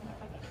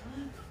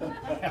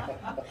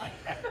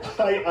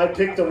 I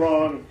picked the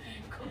wrong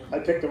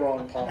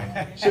pop.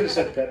 Should have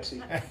said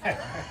Pepsi.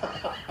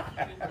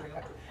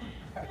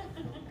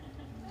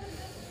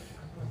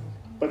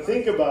 But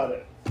think about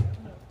it.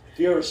 If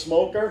you're a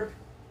smoker,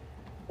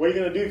 what are you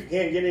going to do if you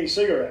can't get any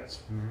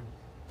cigarettes?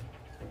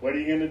 What are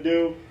you going to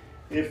do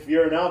if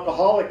you're an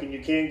alcoholic and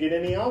you can't get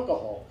any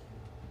alcohol?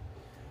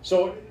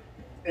 So,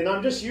 and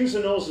I'm just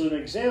using those as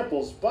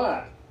examples,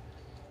 but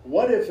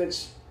what if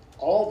it's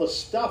all the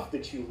stuff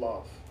that you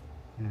love?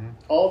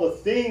 All the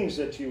things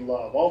that you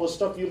love, all the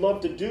stuff you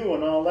love to do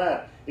and all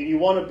that, and you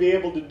want to be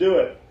able to do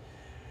it.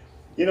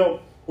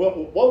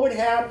 What would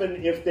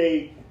happen if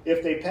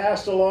they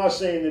passed a law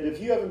saying that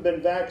if you haven't been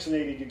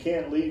vaccinated, you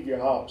can't leave your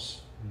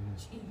house?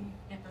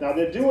 Now,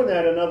 they're doing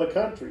that in other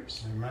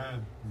countries.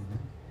 Amen.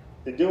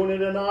 They're doing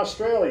it in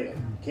Australia.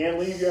 You can't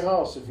leave your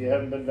house if you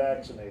haven't been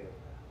vaccinated.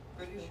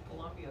 British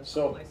Columbia,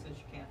 So- some places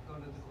you can't go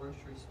to the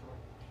grocery store.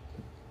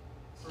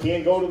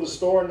 Can't go to the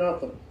store,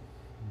 nothing.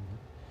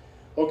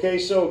 Okay,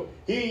 so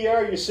here you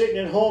are, you're sitting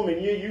at home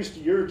and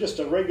you're just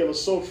a regular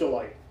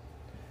socialite.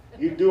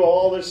 You do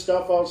all this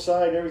stuff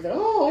outside and everything.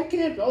 I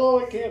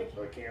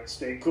can't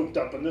stay cooped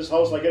up in this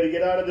house. I got to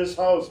get out of this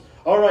house.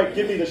 All right,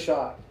 give me the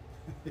shot.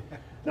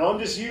 Now I'm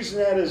just using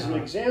that as an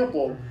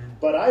example,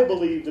 but I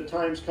believe the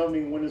time's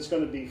coming when it's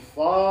going to be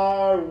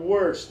far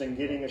worse than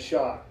getting a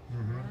shot.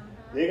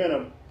 They're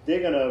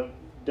gonna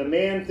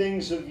demand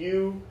things of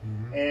you.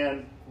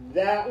 And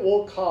that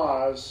will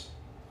cause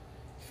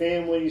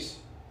family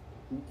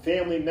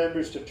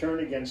members to turn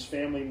against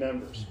family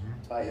members.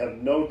 I have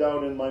no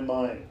doubt in my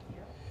mind.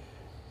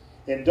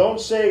 And don't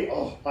say,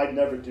 oh, I'd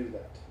never do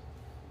that.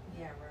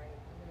 Yeah,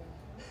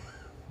 right.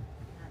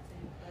 Not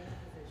in a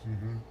position.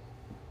 Mm-hmm.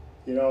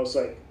 You know, it's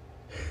like,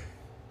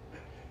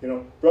 you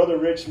know, Brother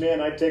Rich,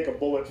 man, I'd take a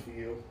bullet for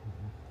you.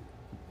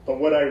 But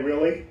would I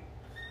really?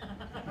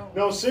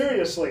 No,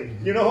 seriously.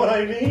 You know what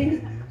I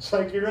mean? It's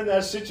like you're in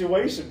that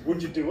situation.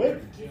 Would you do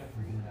it?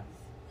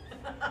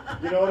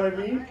 You know what I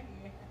mean?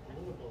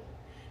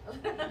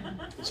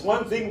 It's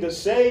one thing to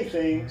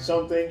say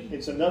something.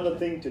 It's another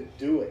thing to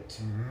do it.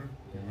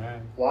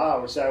 Amen.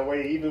 Wow, it's that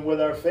way even with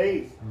our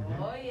faith.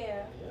 Oh,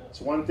 yeah.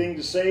 It's one thing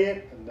to say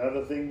it,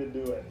 another thing to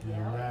do it.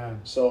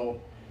 Amen. So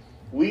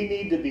we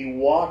need to be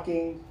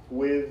walking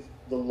with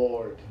the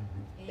Lord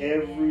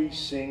every Amen.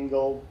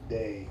 single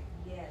day.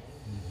 Yes.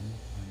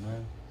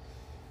 Amen.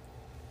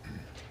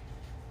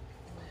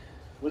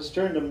 Let's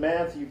turn to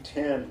Matthew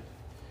 10.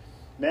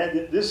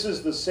 This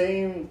is the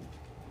same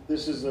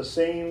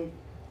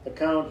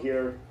account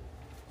here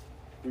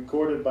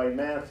recorded by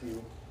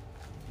Matthew,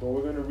 but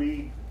we're going to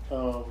read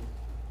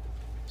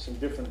some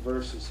different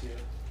verses here.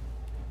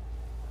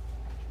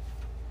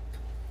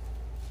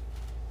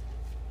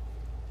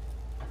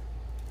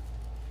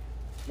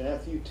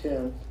 Matthew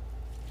 10.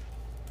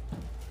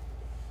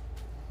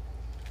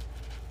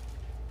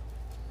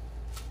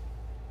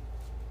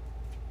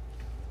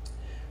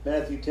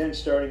 Matthew 10,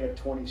 starting at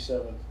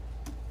 27.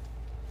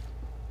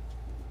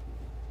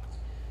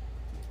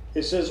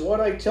 It says, "What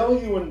I tell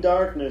you in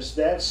darkness,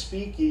 that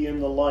speak ye in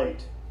the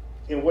light,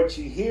 and what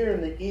ye hear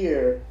in the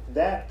ear,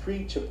 that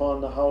preach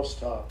upon the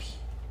housetops.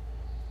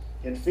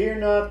 And fear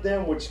not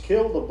them which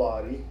kill the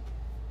body,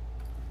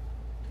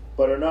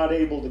 but are not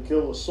able to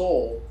kill the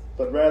soul,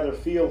 but rather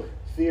fear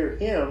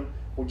him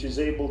which is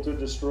able to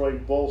destroy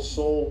both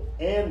soul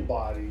and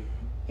body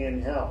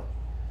in hell."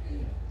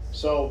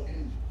 So,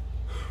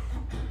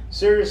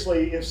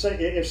 seriously,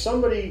 if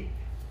somebody,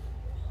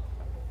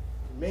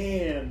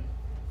 man,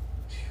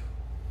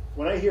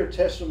 when I hear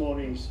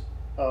testimonies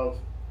of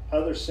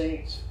other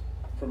saints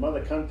from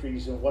other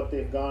countries and what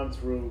they've gone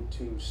through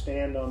to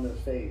stand on their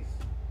faith,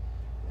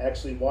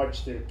 actually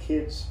watch their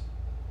kids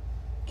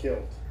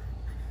killed,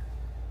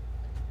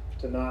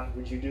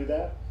 would you do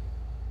that?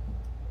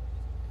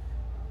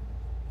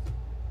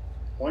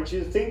 I want you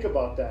to think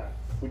about that.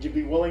 Would you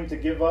be willing to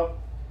give up?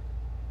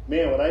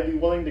 Man, would I be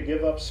willing to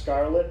give up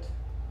Scarlett?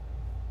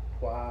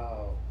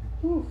 Wow.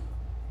 Whew.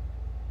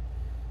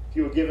 If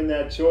you were given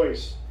that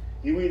choice,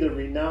 you either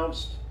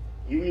renounce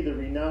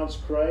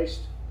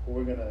Christ, or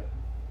we're going to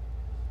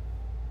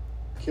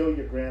kill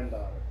your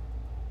granddaughter.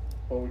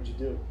 What would you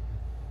do?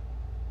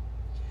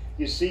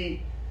 You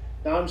see,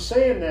 now I'm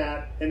saying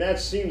that, and that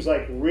seems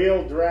like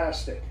real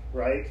drastic,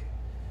 right?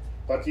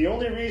 But the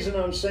only reason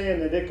I'm saying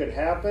that it could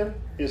happen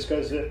is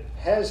because it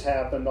has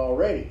happened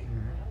already.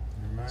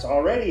 Amen. It's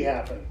already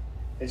happened.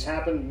 It's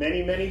happened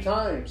many, many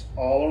times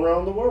all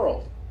around the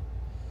world.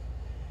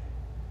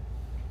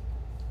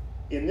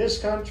 In this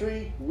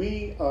country,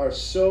 we are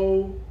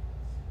so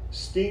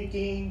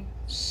stinking,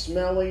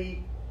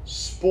 smelly,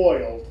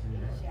 spoiled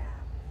Good job.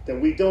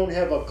 that we don't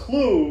have a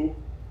clue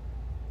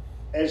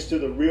as to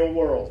the real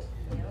world.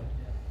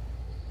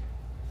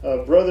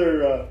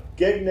 Brother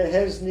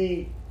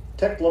Gegnehesni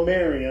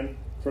Teklamarian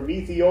from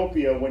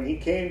Ethiopia, when he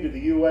came to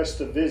the U.S.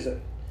 to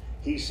visit,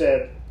 he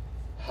said,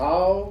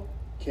 "How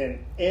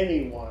can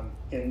anyone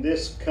in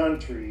this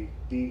country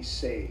be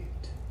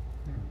saved?"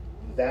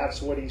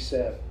 That's what he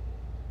said.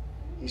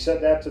 He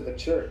said that to the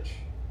church.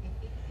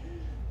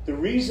 The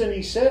reason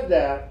he said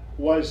that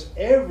was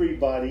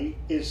everybody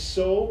is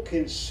so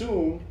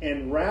consumed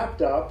and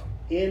wrapped up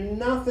in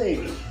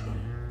nothing.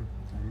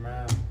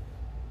 Amen.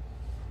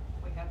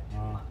 We have too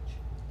much.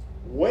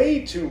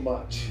 Way too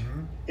much.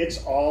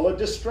 It's all a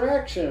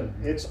distraction.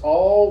 It's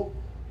all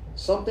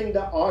something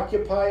to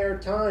occupy our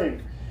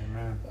time.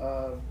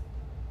 Amen.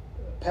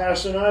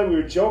 Pastor and I, we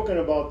were joking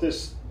about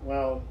this.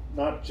 Well,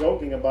 not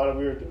joking about it.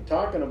 We were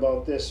talking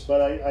about this,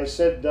 but I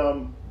said,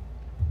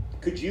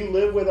 could you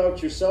live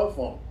without your cell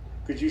phone?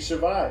 Could you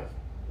survive?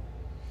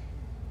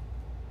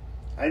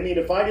 I mean,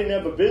 if I didn't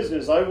have a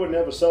business, I wouldn't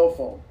have a cell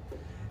phone.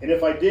 And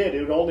if I did,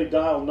 it would only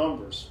dial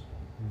numbers.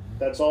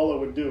 That's all it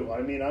would do.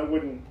 I mean, I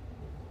wouldn't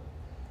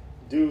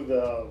do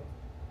the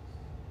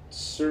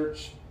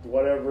search,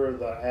 whatever,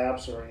 the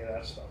apps or any of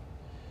that stuff.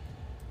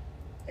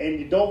 And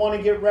you don't want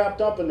to get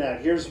wrapped up in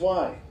that. Here's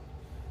why.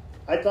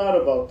 I thought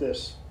about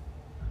this.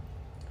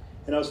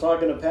 And I was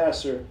talking to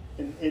Pastor,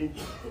 and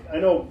I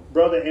know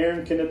Brother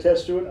Aaron can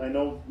attest to it. I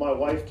know my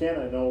wife can.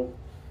 I know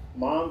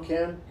Mom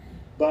can.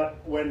 But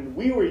when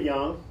we were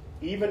young,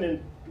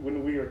 even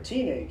when we were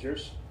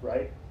teenagers,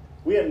 right,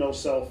 we had no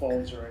cell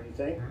phones or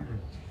anything.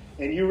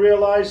 And you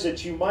realize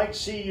that you might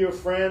see your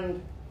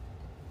friend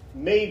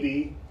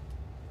maybe,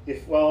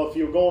 if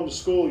you're going to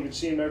school, you'd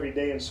see him every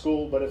day in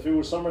school. But if it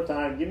was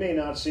summertime, you may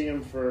not see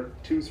him for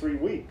 2-3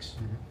 weeks.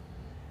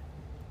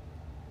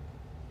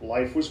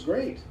 Life was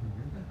great.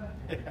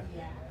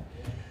 Yeah.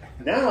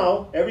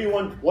 Now,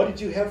 everyone, what did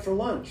you have for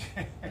lunch?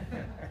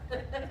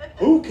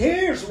 Who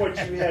cares what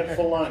you had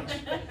for lunch?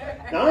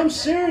 Now, I'm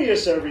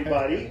serious,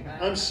 everybody.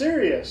 I'm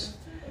serious.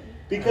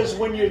 Because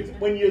when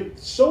you're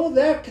so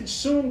that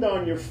consumed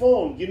on your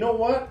phone, you know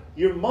what?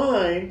 Your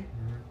mind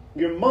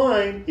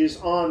is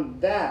on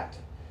that.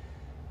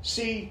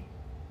 See,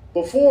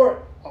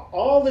 before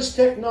all this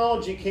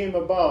technology came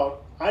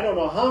about, I don't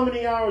know how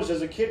many hours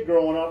as a kid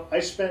growing up I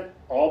spent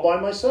all by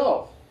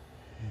myself.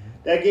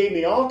 That gave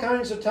me all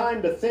kinds of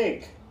time to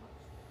think,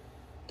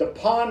 to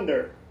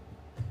ponder,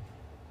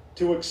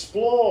 to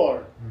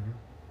explore,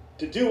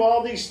 to do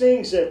all these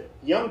things that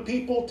young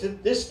people to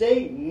this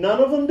day, none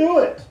of them do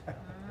it.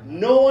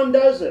 No one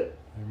does it.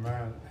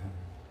 Amen.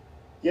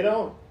 You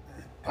know,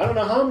 I don't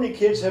know how many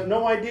kids have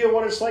no idea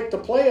what it's like to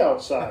play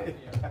outside.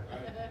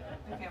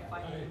 They can't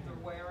find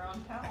their way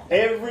around town.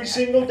 Every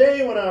single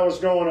day when I was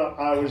growing up,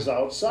 I was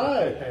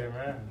outside.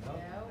 Amen.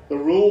 The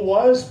rule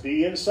was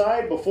be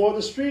inside before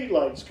the street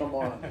lights come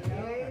on.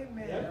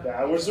 Amen.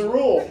 That was the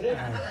rule.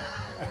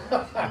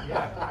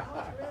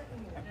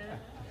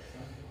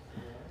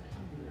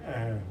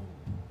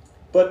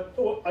 But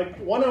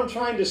what I'm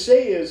trying to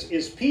say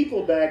is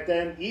people back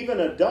then, even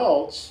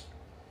adults,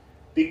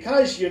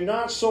 because you're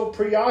not so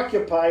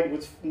preoccupied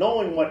with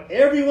knowing what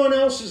everyone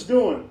else is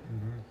doing.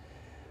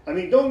 I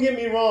mean, don't get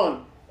me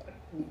wrong.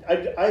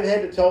 I've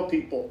had to tell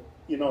people,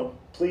 you know,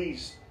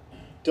 please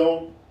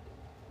don't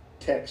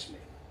text me.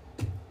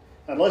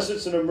 Unless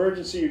it's an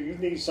emergency or you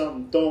need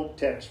something, don't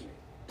text me.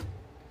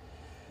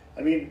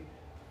 I mean,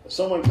 if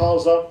someone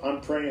calls up,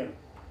 I'm praying.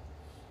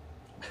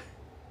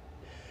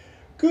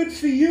 Good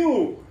for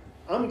you.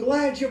 I'm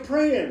glad you're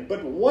praying.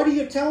 But what are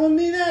you telling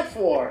me that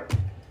for?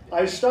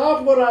 I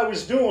stopped what I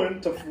was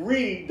doing to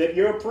read that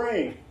you're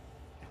praying.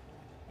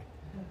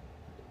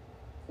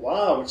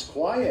 Wow, it's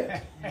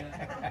quiet.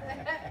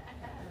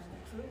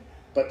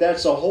 But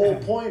that's the whole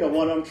point of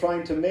what I'm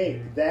trying to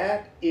make.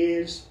 That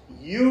is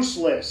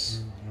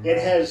useless. It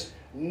has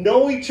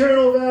no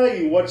eternal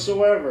value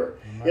whatsoever.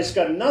 It's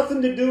got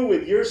nothing to do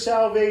with your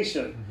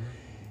salvation.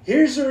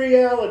 Here's the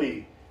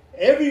reality.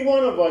 Every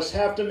one of us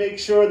have to make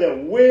sure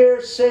that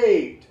we're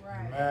saved.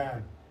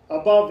 Amen.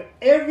 Above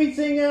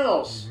everything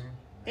else,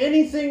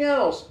 anything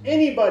else,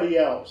 anybody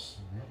else.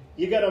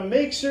 You got to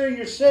make sure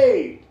you're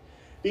saved.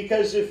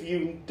 Because if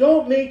you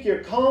don't make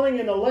your calling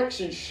and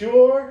election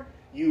sure,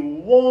 you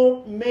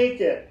won't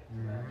make it.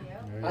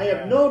 I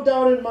have no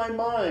doubt in my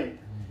mind.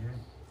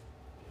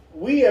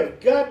 We have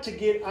got to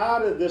get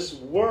out of this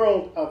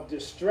world of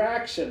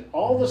distraction.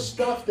 All the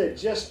stuff that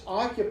just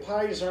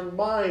occupies our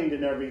mind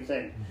and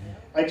everything.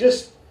 I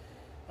just,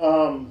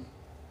 I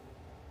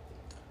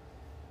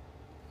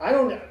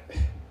don't,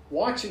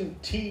 watching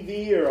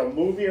TV or a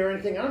movie or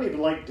anything, I don't even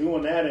like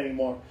doing that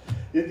anymore.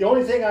 The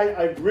only thing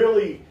I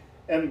really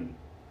am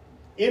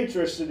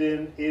interested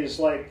in is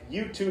like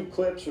YouTube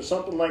clips or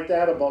something like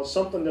that about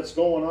something that's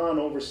going on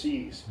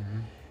overseas.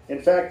 In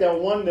fact, that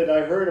one that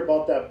I heard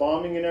about that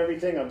bombing and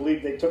everything, I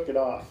believe they took it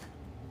off.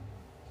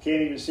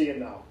 Can't even see it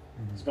now.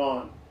 It's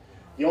gone.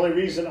 The only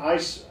reason I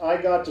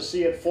got to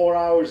see it 4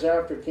 hours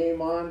after it came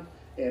on,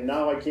 and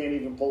now I can't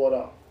even pull it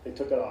up. They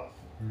took it off.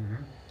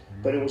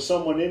 But it was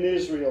someone in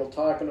Israel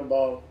talking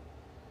about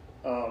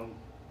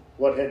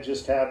what had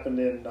just happened,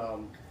 and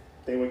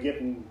they were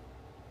getting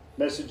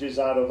messages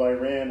out of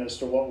Iran as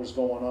to what was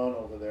going on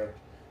over there.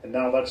 And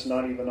now that's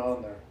not even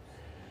on there.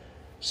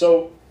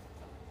 So,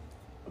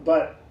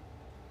 but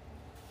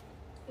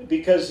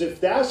because if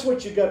that's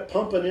what you got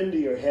pumping into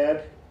your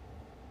head,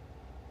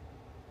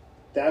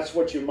 that's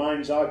what your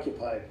mind's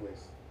occupied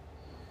with.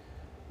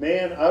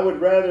 Man, I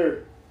would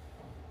rather,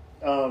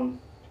 I'd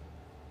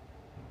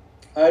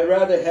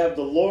rather have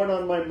the Lord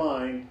on my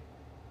mind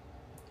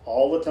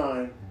all the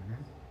time.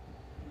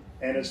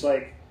 And it's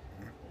like,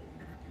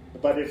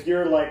 but if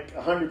you're like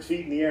 100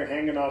 feet in the air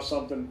hanging off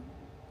something,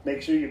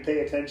 make sure you pay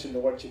attention to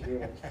what you're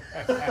doing.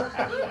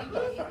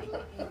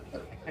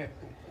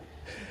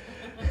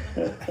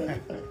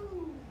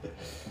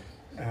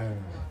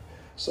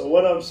 So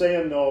what I'm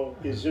saying though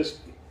is just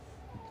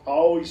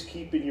always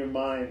keep in your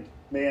mind,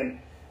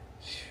 man,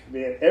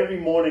 every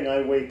morning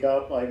I wake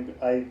up,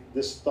 I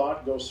this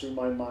thought goes through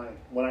my mind.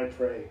 When I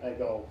pray, I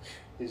go,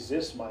 is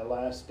this my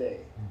last day?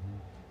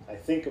 I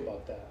think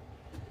about that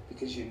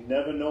because you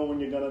never know when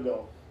you're going to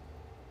go.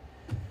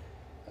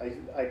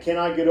 I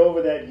cannot get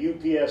over that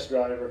UPS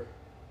driver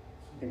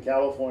in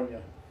California.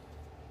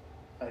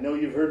 I know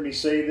you've heard me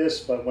say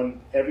this, but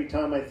every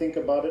time I think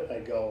about it, I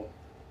go,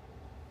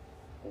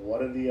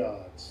 what are the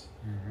odds?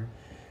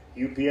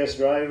 UPS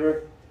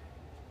driver,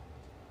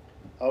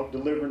 out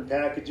delivering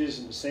packages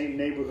in the same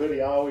neighborhood.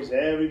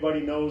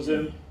 Everybody knows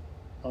him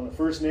on a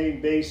first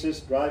name basis,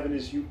 driving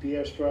his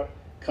UPS truck,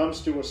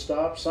 comes to a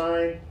stop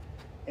sign,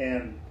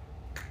 and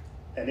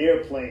an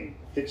airplane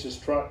hits his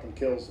truck and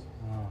kills him.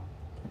 Wow.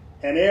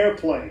 An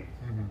airplane.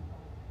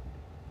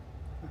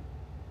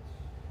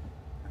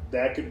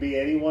 That could be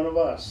any one of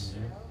us.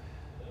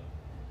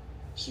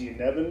 So you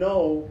never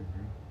know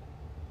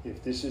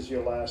if this is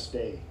your last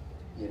day.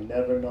 You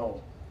never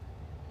know.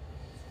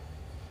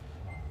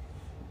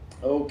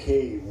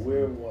 Okay,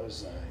 where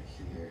was I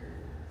here?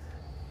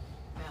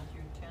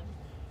 Matthew 10,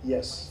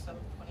 Yes.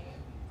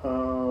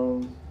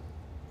 27,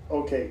 28.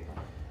 Okay.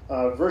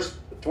 Verse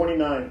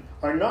 29.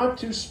 Are not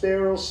 2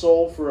 sparrows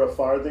sold for a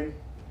farthing?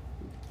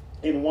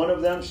 And one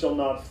of them shall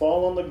not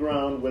fall on the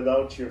ground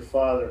without your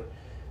Father.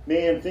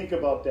 Man, think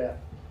about that.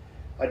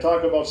 I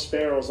talk about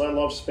sparrows. I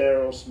love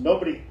sparrows.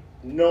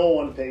 No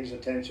one pays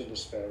attention to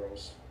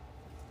sparrows.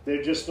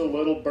 They're just a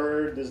little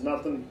bird. There's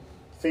nothing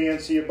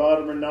fancy about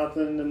them or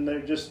nothing. And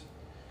they're just,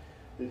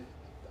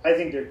 I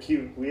think they're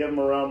cute. We have them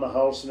around the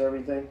house and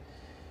everything.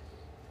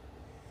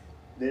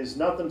 There's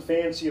nothing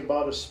fancy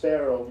about a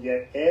sparrow,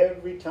 yet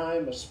every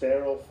time a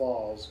sparrow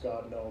falls,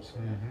 God knows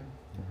it.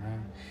 Mm-hmm.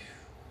 Amen.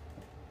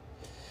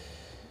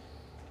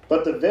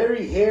 But the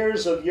very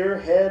hairs of your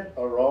head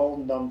are all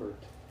numbered.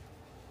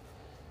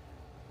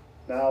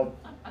 Now,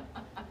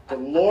 the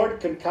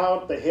Lord can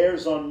count the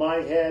hairs on my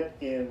head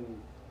in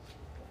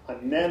a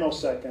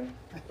nanosecond,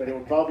 but it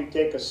would probably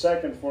take a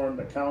second for him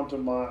to count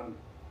them on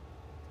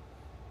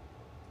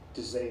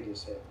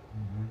Zeta's head.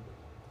 Mm-hmm.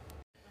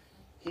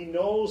 He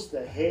knows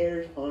the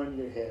hairs on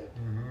your head.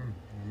 Mm-hmm.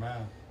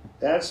 Amen.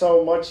 That's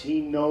how much he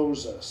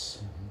knows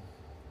us.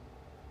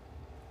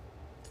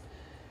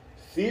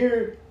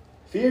 Mm-hmm.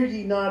 Fear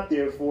ye not,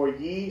 therefore,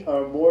 ye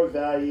are more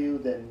value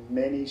than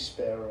many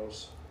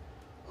sparrows.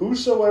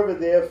 Whosoever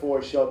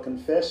therefore shall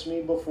confess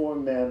me before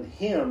men,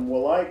 him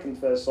will I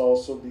confess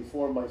also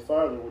before my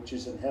Father which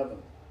is in heaven.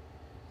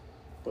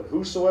 But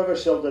whosoever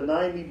shall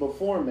deny me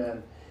before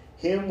men,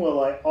 him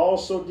will I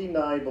also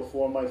deny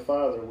before my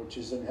Father which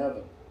is in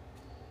heaven.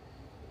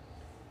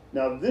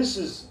 Now this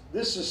is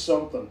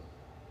something.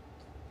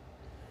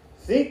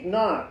 Think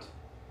not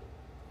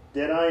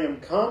that I am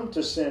come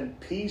to send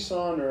peace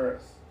on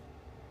earth.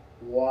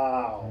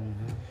 Wow.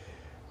 Mm-hmm.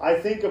 I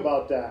think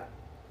about that.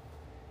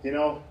 You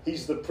know,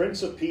 he's the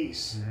Prince of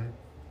Peace. Mm-hmm.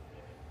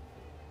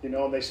 You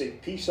know, and they say,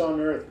 peace on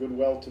earth,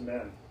 goodwill to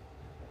men.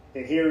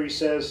 And here he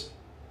says,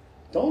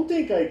 don't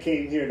think I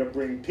came here to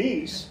bring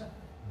peace.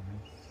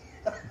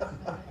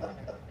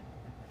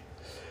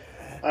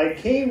 I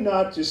came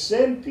not to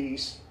send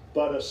peace,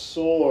 but a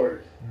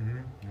sword. Mm-hmm.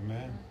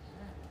 Amen.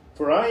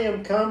 For I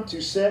am come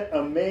to set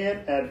a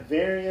man at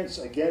variance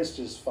against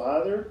his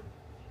father,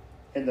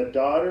 and the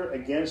daughter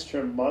against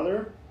her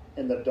mother,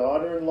 and the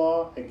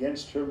daughter-in-law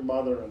against her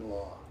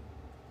mother-in-law.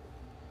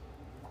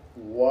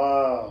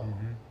 Wow.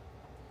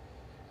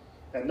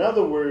 Mm-hmm. In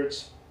other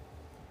words,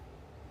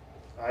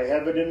 I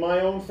have it in my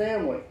own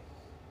family.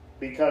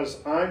 Because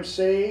I'm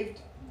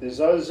saved,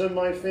 there's others in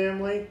my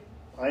family,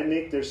 I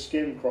make their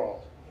skin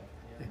crawl.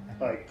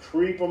 I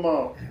creep them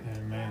out.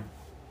 Amen.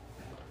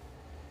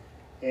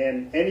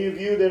 And any of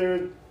you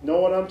that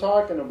know what I'm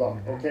talking about,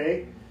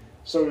 okay?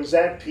 So is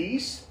that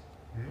peace?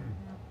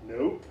 Mm-hmm.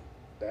 Nope.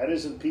 That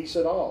isn't peace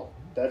at all.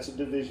 That's a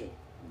division.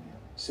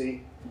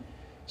 See?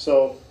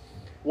 So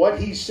what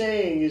he's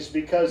saying is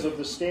because of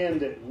the stand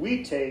that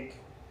we take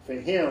for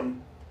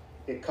him,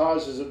 it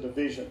causes a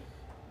division.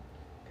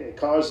 Okay, it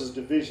causes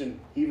division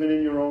even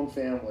in your own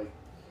family.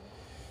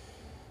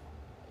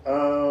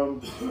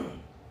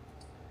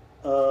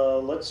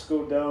 Let's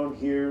go down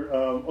here.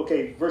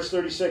 Okay, verse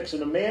 36.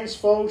 And a man's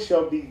foe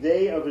shall be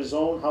they of his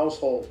own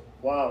household.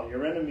 Wow,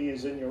 your enemy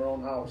is in your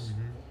own house.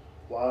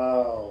 Mm-hmm.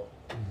 Wow.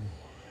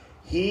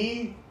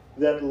 He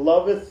that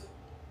loveth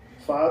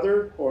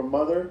father or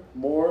mother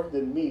more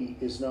than me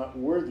is not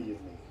worthy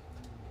of me.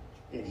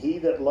 And he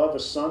that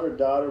loveth son or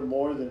daughter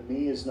more than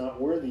me is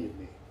not worthy of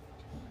me.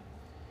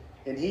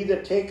 And he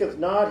that taketh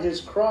not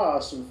his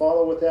cross and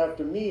followeth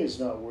after me is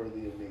not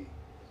worthy of me.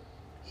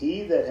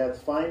 He that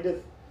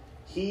findeth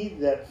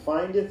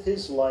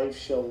his life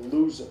shall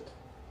lose it.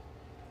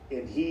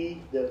 And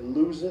he that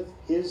loseth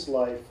his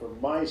life for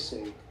my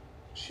sake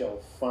shall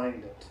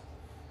find it.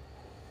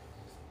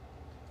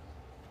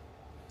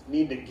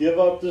 Need to give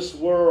up this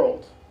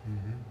world.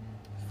 Mm-hmm.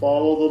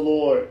 Follow the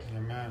Lord.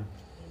 Amen.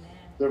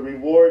 The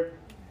reward,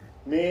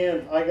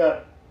 man, I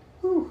got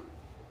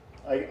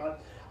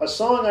a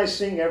song I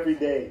sing every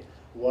day.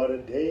 What a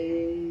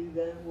day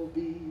that will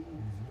be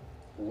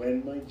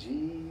when my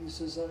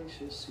Jesus I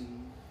shall see.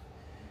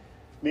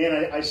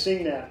 Man, I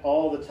sing that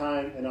all the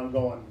time, and I'm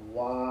going,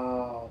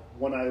 wow.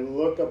 When I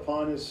look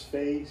upon his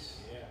face,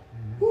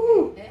 Mm-hmm.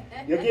 whoo,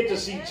 you get to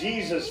see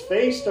Jesus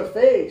face to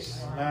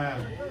face.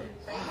 Amen.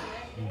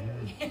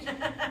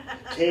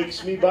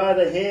 Takes me by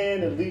the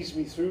hand and leads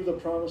me through the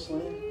promised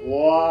land.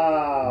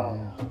 Wow.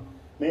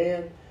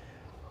 Man,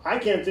 I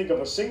can't think of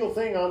a single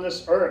thing on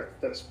this earth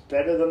that's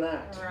better than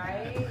that.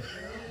 Right?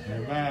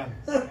 Amen.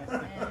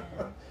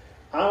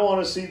 I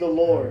want to see the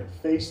Lord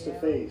face to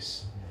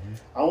face.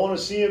 I want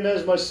to see him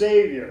as my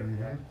Savior,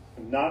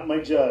 Mm-hmm. not my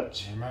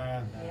judge.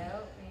 Amen.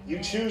 Yep. You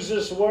choose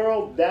this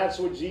world, that's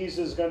what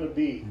Jesus is going to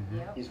be.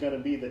 Yep. He's going to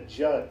be the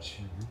judge.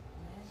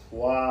 Mm-hmm.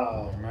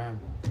 Wow. Amen.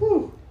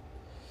 Whew.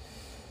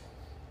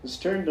 Let's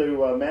turn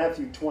to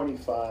Matthew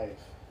 25.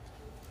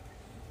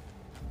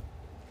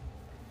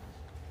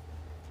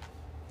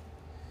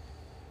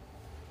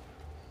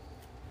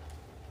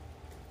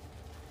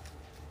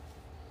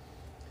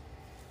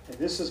 And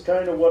this is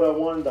kind of what I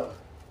wanted to,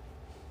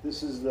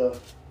 this is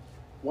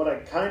what I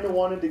kind of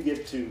wanted to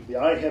get to.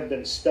 I have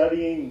been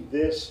studying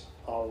this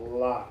a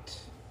lot.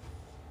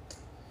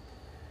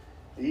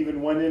 I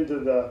even went into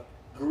the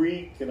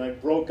Greek and I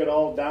broke it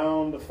all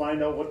down to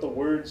find out what the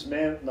words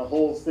meant and the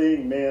whole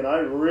thing. Man, I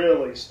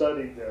really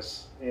studied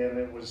this, and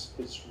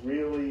it's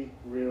really,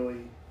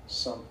 really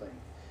something.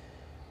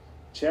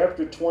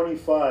 Chapter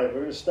 25, we're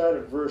going to start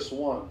at verse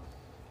 1.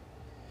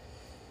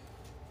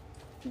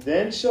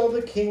 Then shall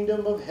the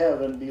kingdom of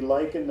heaven be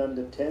likened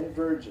unto 10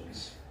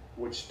 virgins,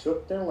 which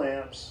took their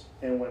lamps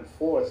and went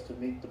forth to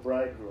meet the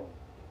bridegroom.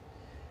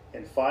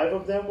 And 5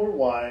 of them were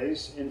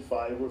wise, and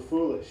 5 were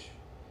foolish.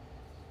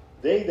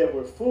 They that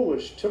were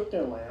foolish took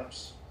their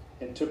lamps,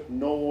 and took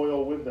no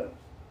oil with them.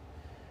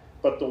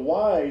 But the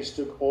wise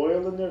took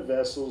oil in their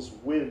vessels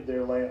with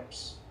their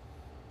lamps.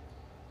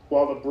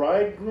 While the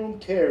bridegroom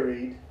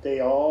tarried,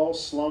 they all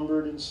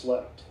slumbered and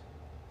slept.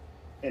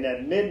 And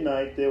at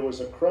midnight there was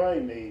a cry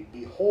made,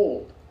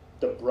 Behold,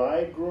 the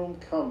bridegroom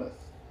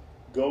cometh,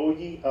 go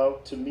ye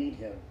out to meet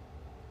him.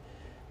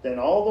 Then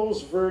all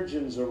those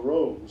virgins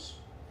arose,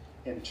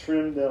 and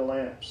trimmed their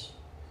lamps.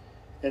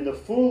 And the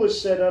foolish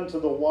said unto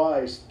the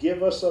wise,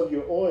 Give us of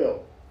your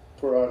oil,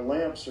 for our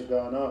lamps are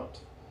gone out.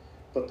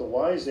 But the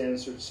wise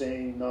answered,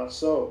 saying, Not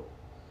so,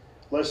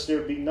 lest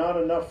there be not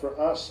enough for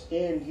us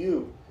and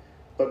you.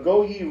 But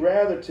go ye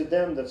rather to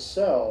them that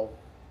sell,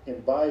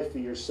 and buy for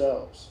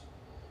yourselves.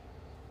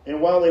 And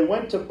while they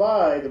went to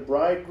buy, the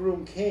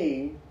bridegroom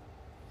came,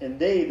 and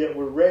they that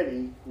were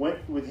ready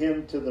went with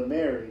him to the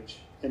marriage,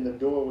 and the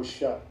door was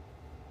shut.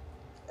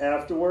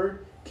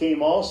 Afterward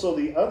came also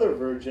the other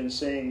virgins,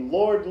 saying,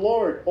 Lord,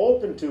 Lord,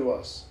 open to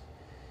us.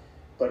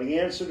 But he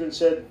answered and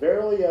said,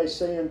 Verily I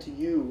say unto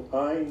you,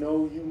 I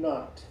know you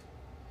not.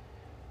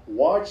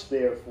 Watch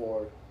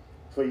therefore,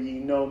 for ye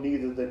know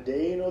neither the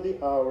day nor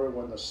the hour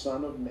when the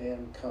Son of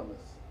Man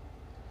cometh.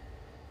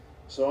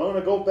 So I'm going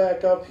to go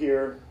back up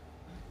here.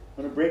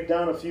 I'm going to break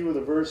down a few of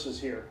the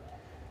verses here.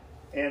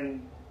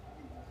 And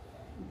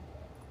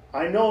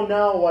I know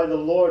now why the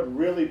Lord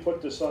really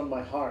put this on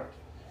my heart.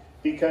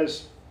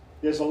 Because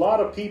there's a lot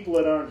of people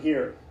that aren't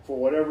here for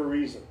whatever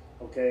reason,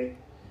 okay?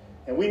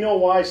 And we know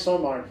why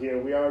some aren't here.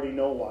 We already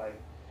know why.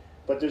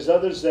 But there's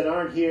others that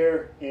aren't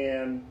here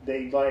and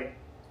they like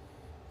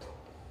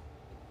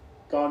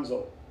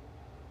gonzo.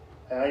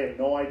 I have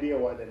no idea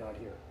why they're not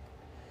here.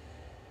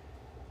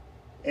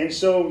 And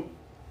so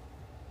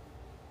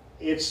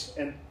it's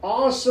an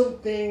awesome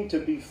thing to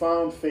be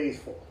found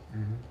faithful.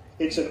 Mm-hmm.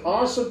 It's an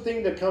awesome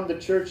thing to come to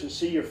church and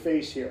see your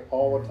face here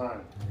all the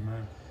time.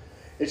 Amen.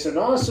 It's an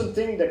awesome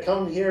thing to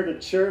come here to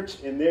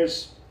church and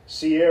there's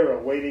Sierra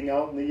waiting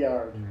out in the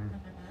yard.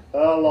 Mm-hmm.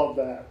 I love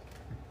that.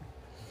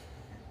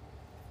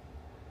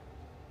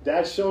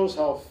 That shows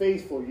how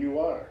faithful you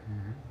are.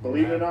 Mm-hmm.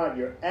 Believe it or Amen. not,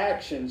 your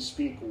actions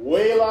speak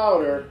way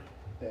louder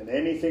than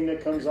anything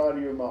that comes out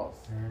of your mouth.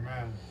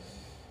 Amen.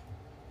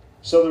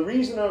 So the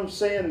reason I'm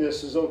saying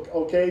this is,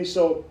 okay,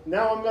 so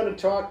now I'm going to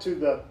talk to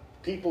the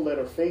people that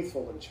are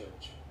faithful in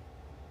church.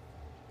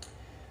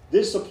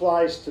 This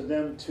applies to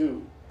them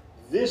too.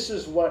 This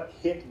is what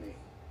hit me.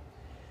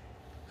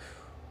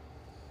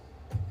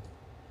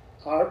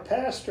 Our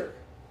pastor.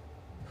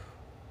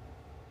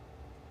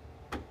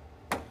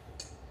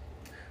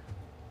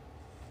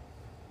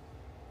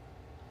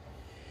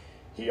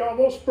 He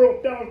almost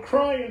broke down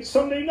crying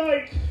Sunday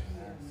night.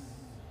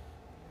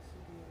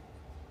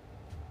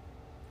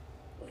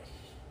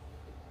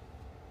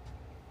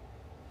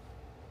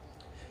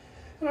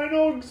 And I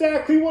know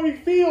exactly what he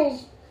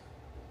feels.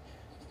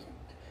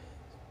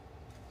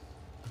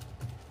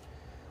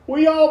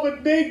 We all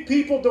but beg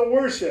people to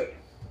worship.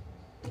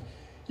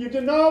 You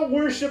do not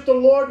worship the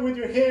Lord with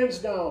your hands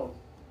down.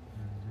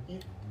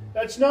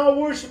 That's not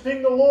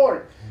worshiping the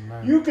Lord.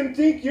 Amen. You can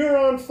think you're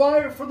on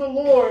fire for the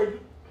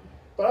Lord,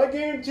 but I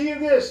guarantee you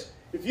this,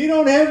 if you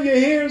don't have your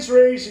hands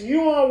raised and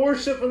you are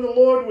worshiping the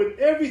Lord with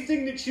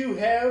everything that you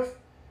have,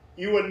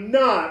 you are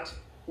not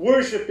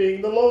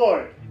worshiping the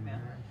Lord.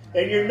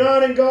 And you're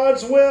not in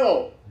God's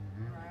will.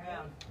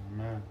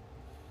 Amen.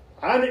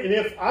 And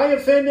if I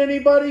offend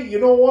anybody, you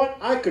know what?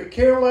 I could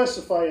care less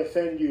if I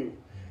offend you.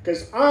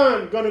 Because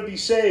I'm going to be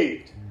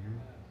saved.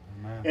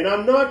 Amen. And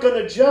I'm not going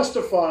to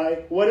justify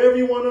what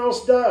everyone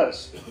else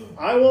does.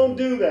 I won't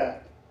do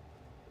that.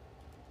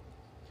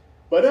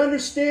 But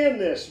understand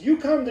this. You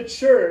come to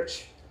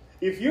church,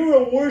 if you're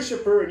a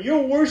worshiper and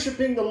you're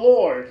worshiping the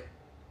Lord,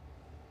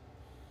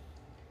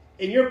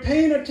 and you're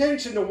paying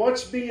attention to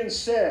what's being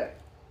said,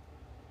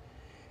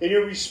 and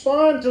you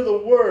respond to the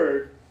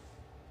word,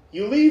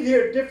 you leave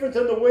here different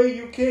than the way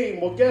you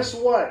came. Well, guess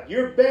what?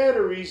 Your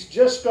batteries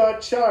just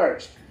got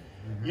charged.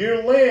 Mm-hmm.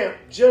 Your lamp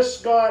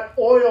just got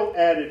oil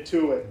added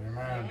to it.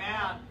 Amen.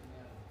 Amen.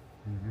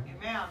 Mm-hmm.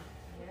 Amen.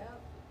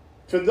 Yep.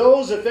 For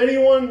those, if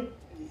anyone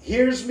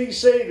hears me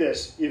say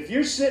this, if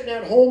you're sitting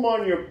at home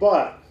on your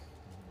butt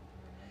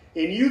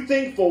and you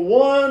think for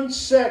 1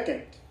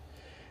 second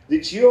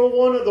that you're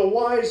one of the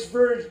wise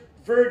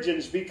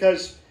virgins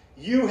because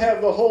you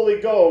have the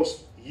Holy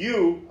Ghost,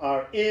 you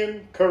are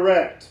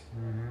incorrect.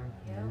 Mm-hmm.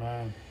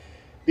 Amen.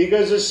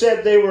 Because it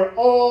said they were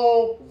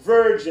all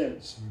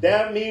virgins.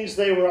 That means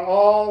they were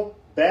all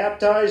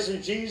baptized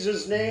in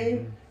Jesus'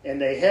 name and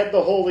they had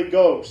the Holy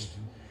Ghost.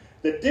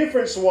 The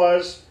difference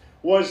was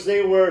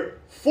they were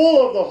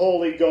full of the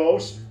Holy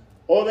Ghost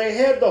or they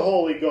had the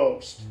Holy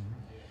Ghost.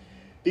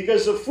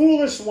 Because the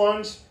foolish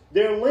ones,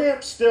 their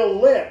lamp still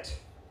lit,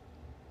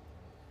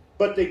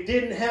 but they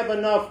didn't have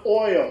enough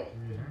oil.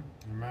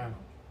 Amen.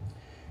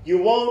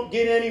 You won't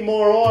get any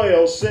more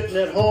oil sitting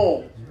at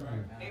home.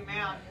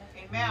 Amen.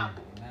 Amen.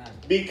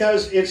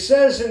 Because it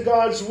says in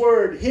God's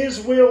Word,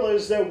 His will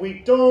is that we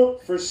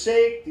don't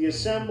forsake the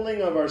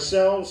assembling of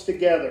ourselves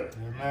together.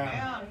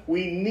 Amen.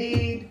 We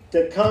need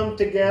to come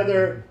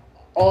together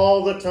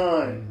all the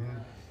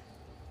time.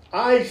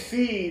 I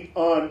feed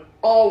on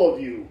all of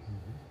you.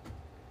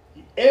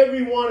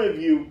 Every one of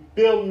you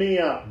build me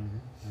up.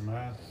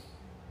 Amen.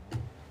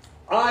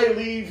 I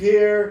leave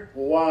here,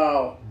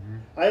 wow.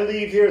 I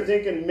leave here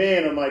thinking,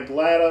 man, am I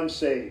glad I'm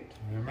saved.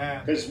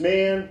 Amen. Because,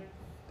 man,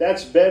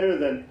 that's better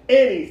than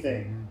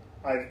anything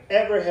I've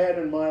ever had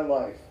in my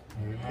life.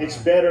 Amen. It's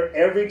better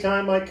every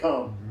time I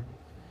come.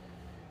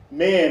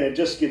 Man, it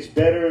just gets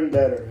better and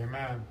better.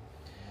 Amen.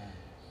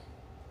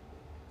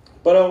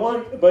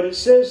 But it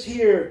says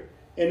here,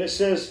 and it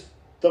says,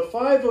 the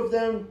five of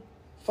them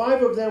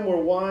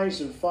were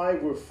wise and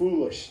 5 were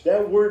foolish.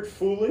 That word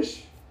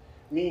foolish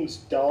means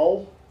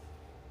dull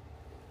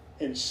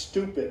and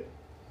stupid.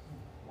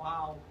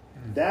 Wow.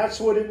 That's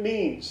what it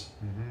means.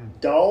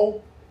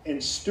 Dull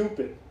and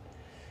stupid.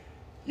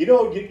 You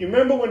know, you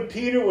remember when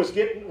Peter was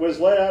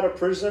let out of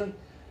prison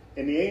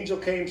and the angel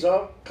comes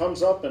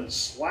up and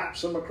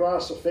slaps him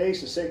across the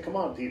face and said, "Come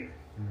on, Peter.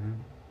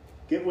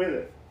 Get with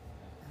it."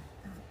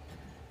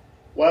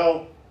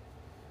 Well,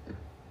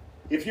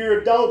 if you're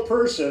a dull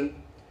person,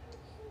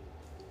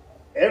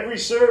 every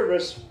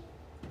service,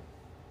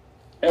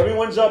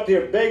 everyone's up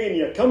here begging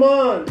you, "Come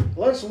on,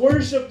 let's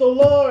worship the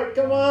Lord.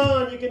 Come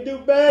on, you can do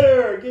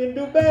better. You can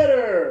do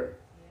better."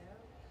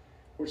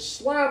 We're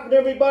slapping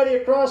everybody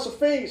across the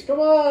face. "Come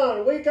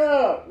on, wake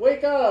up,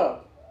 wake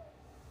up.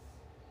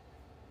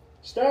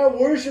 Start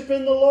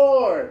worshiping the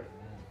Lord."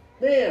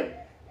 Man,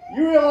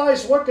 you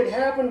realize what could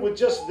happen with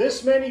just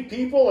this many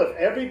people if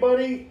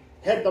everybody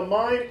had the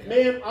mind,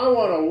 "Man, I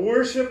want to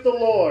worship the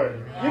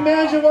Lord." You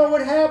imagine what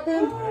would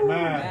happen?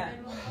 Amen.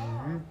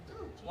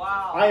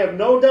 Wow. I have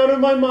no doubt in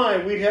my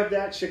mind we'd have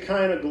that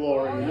Shekinah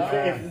glory.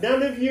 Yeah. If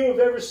none of you have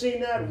ever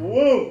seen that,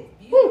 woo!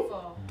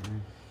 Beautiful.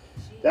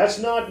 That's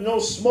not no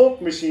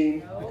smoke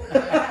machine. No.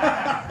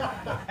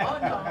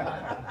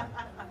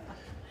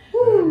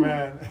 Oh, no.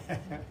 Amen.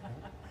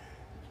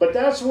 But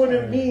that's what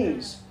it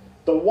means.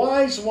 The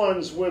wise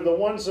ones were the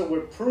ones that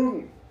were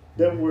prudent,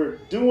 that were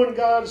doing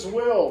God's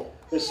will.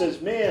 That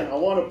says, "Man, I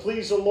want to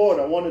please the Lord.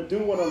 I want to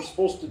do what I'm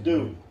supposed to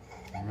do."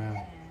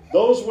 Amen.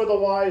 Those were the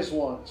wise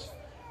ones.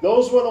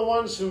 Those were the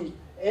ones who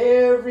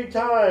every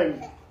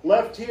time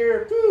left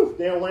here, whew,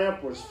 their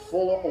lamp was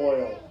full of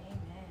oil. Amen.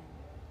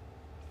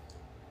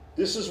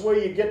 This is where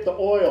you get the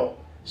oil.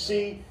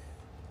 See,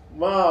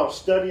 wow,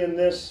 studying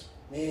this,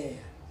 man,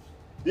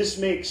 this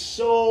makes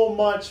so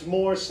much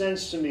more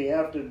sense to me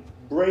after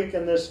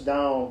breaking this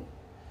down.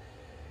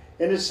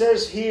 And it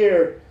says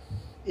here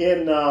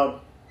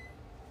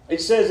it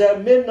says,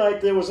 "At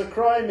midnight there was a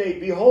cry made,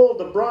 Behold,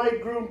 the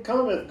bridegroom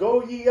cometh,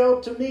 go ye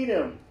out to meet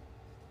him."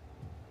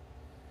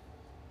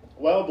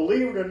 Well,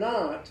 believe it or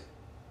not,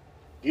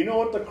 do you know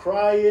what the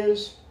cry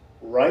is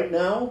right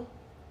now?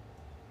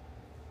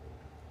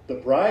 The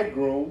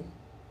bridegroom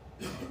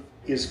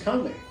is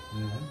coming.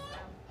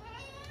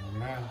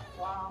 Amen.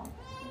 Wow.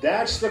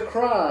 That's the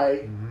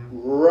cry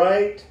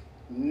right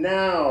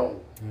now.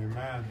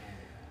 Amen.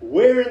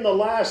 We're in the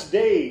last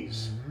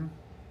days.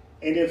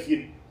 And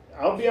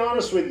I'll be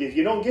honest with you, if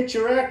you don't get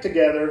your act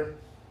together,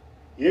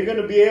 you're going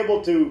to be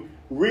able to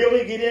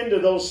really get into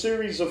those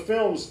series of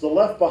films, the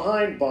Left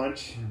Behind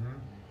bunch,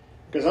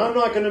 because I'm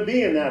not going to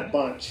be in that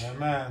bunch.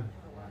 Amen.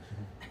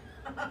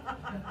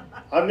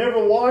 I've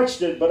never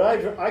watched it, but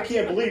I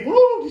can't believe,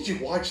 oh, did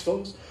you watch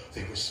those?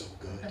 They were so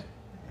good.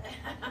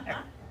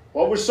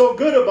 What was so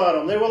good about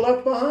them? They were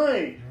left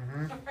behind.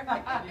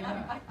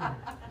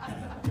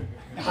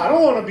 I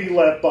don't want to be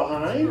left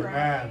behind.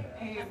 Amen.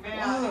 Amen.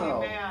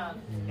 Wow.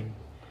 Amen.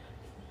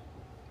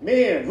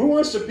 Man, who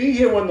wants to be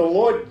here when the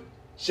Lord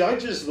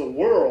judges the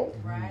world?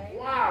 Right.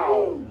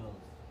 Wow.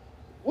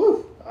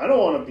 Woo, I don't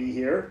want to be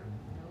here.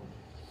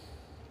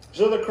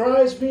 So the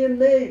cry is being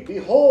made,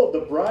 "Behold, the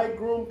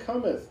bridegroom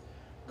cometh.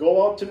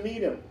 Go out to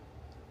meet him."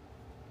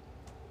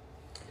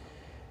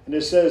 And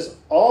it says,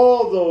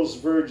 "All those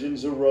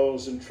virgins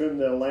arose and trimmed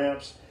their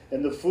lamps.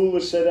 And the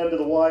foolish said unto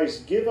the wise,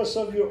 Give us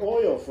of your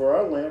oil, for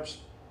our lamps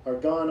are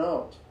gone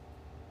out.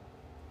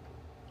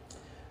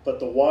 But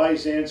the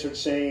wise answered,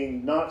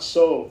 saying, Not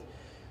so."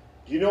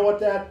 Do you know what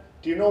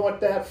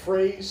that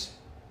phrase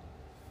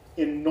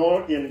in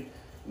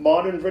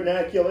modern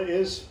vernacular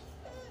is?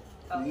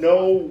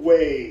 No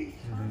way.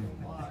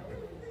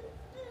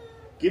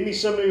 Give me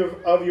some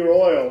of your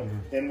oil,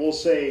 and we'll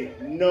say,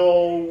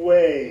 no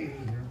way.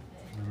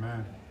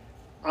 Amen.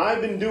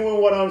 I've been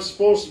doing what I'm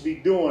supposed to be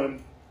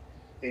doing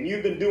and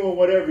you've been doing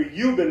whatever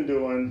you've been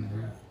doing,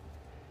 Mhm.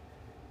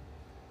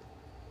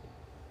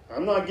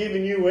 I'm not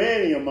giving you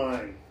any of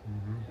mine.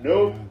 Mhm.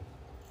 Nope. Amen.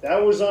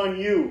 That was on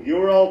you. You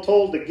were all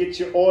told to get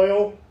your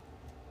oil.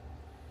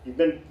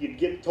 You'd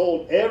get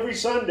told every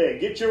Sunday,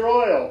 get your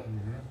oil.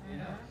 Mhm.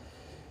 Yeah.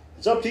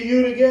 It's up to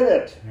you to get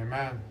it.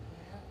 Amen.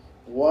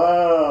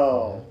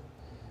 Wow.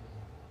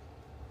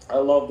 I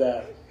love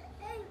that.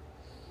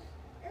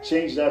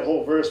 Change that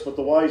whole verse, but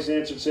the wise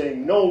answered,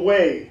 saying, no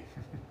way,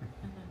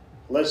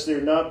 lest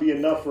there not be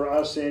enough for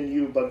us and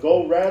you, but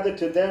go rather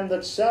to them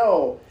that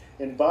sell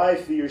and buy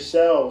for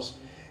yourselves.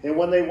 And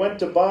when they went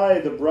to buy,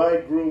 the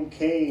bridegroom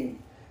came,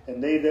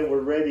 and they that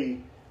were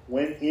ready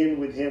went in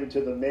with him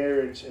to the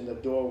marriage, and the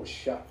door was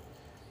shut.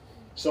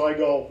 So I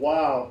go,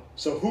 wow.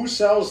 So who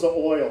sells the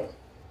oil?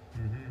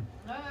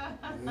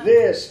 Mhm.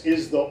 This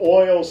is the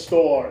oil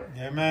store.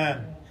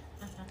 Amen.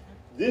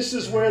 This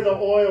is where the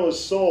oil is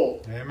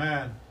sold.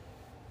 Amen.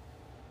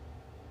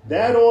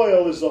 That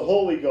oil is the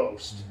Holy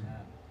Ghost.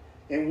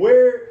 And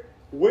where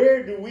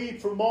do we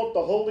promote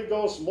the Holy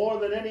Ghost more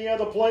than any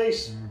other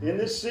place in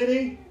this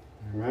city?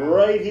 Amen.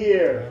 Right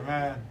here.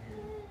 Amen.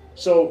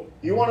 So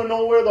you want to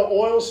know where the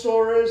oil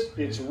store is?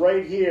 It's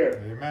right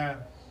here. Amen.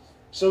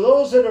 So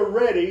those that are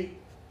ready,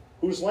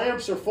 whose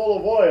lamps are full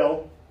of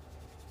oil,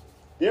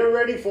 they're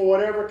ready for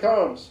whatever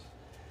comes.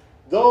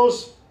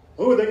 Those,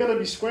 they're going to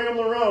be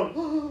scrambling around.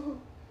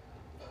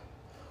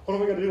 What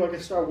am I going to do? I got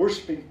to start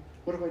worshiping.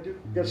 What do I do?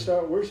 I got to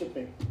start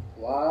worshiping.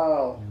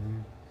 Wow.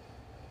 Mhm.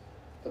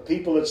 The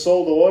people that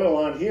sold the oil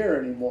aren't here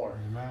anymore.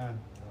 Amen.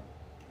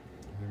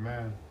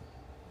 Amen.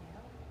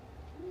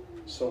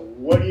 So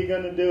what are you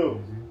going to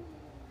do? Mhm.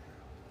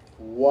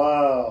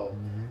 Wow.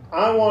 Mhm.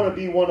 I want to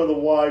be one of the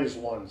wise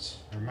ones.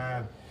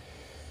 Amen.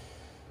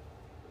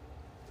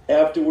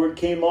 Afterward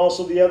came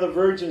also the other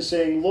virgins,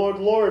 saying, Lord,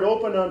 Lord,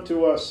 open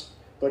unto us.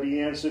 But he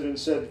answered and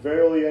said,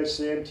 verily I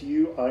say unto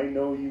you, I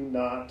know you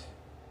not.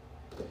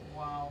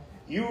 Wow.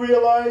 You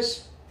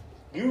realize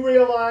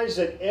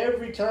that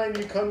every time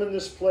you come in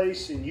this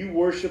place and you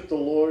worship the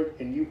Lord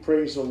and you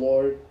praise the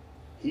Lord,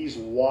 he's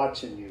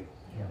watching you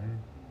Mhm.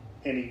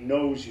 and he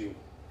knows you.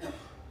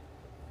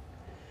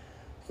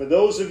 For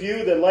those of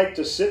you that like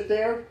to sit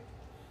there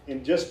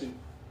and just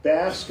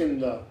bask in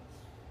the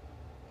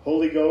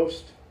Holy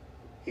Ghost,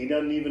 he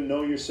doesn't even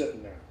know you're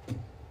sitting there.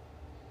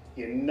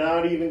 You're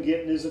not even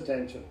getting his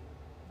attention.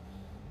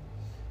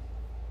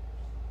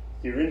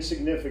 You're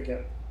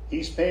insignificant.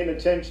 He's paying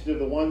attention to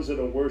the ones that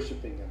are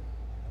worshiping him.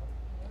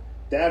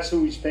 That's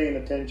who he's paying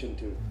attention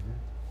to.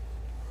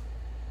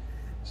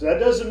 So that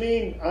doesn't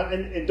mean,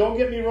 and don't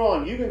get me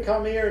wrong, you can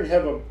come here and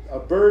have a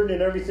burden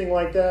and everything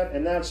like that,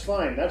 and that's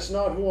fine. That's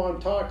not who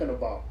I'm talking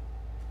about.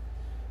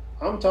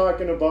 I'm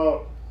talking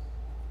about,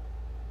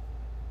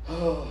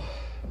 oh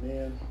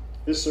man,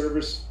 this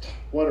service,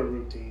 what a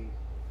routine.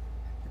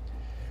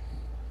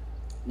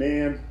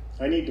 Man,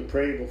 I need to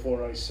pray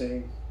before I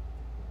sing.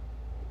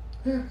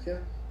 Yeah.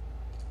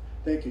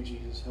 Thank you,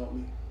 Jesus. Help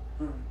me.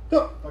 All right.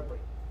 Oh, I pray.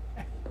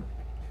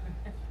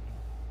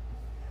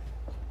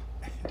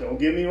 Don't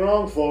get me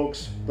wrong,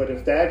 folks, but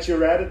if that's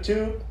your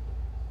attitude,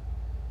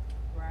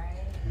 Right.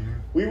 Mhm.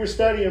 we were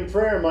studying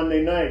prayer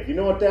Monday night. You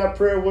know what that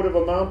prayer would have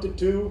amounted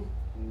to?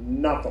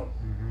 Nothing.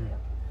 Mhm.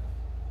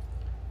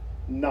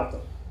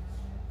 Nothing.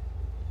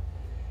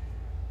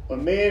 But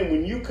man,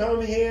 when you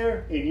come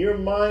here and your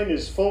mind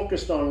is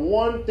focused on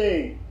one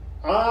thing,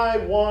 I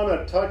want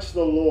to touch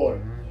the Lord.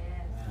 Mhm.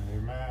 Yes.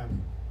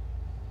 Amen.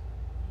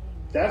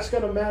 That's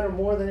going to matter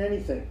more than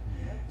anything.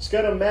 It's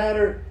going to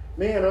matter,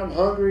 man, I'm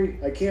hungry.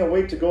 I can't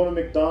wait to go to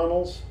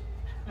McDonald's.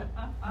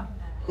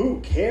 Who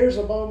cares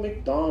about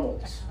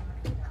McDonald's?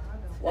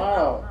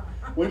 Wow.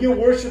 When you're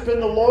worshiping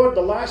the Lord,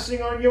 the last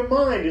thing on your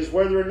mind is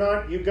whether or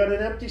not you've got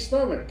an empty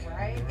stomach.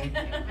 Right?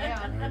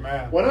 Yeah.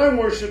 Amen. When I'm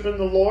worshiping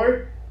the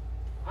Lord,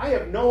 I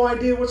have no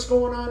idea what's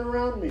going on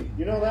around me.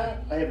 You know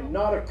that? I have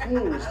not a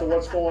clue as to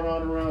what's going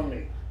on around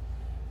me.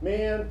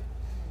 Man,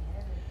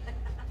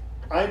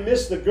 I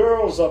miss the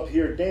girls up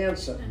here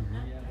dancing.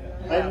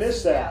 I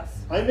miss that.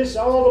 Yes. I miss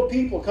all the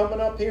people coming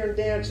up here and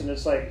dancing.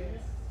 It's like,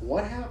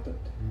 what happened?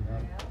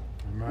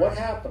 Mhm. Amen. What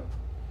happened?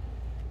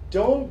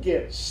 Don't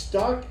get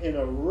stuck in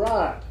a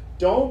rut.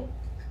 Don't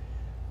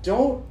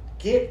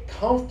get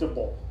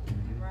comfortable.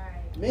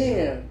 Right.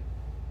 Man,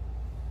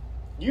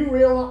 you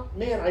realize,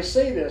 man, I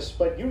say this,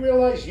 but you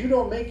realize you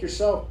don't make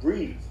yourself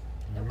breathe.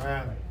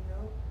 Amen.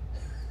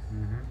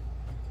 Mhm.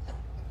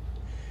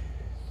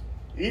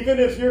 Even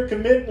if you're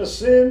committing a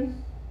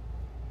sin,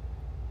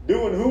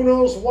 doing who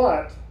knows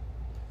what,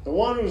 the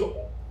one who's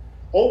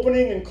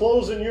opening and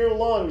closing your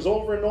lungs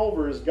over and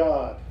over is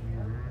God.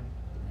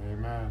 Mhm.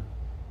 Amen.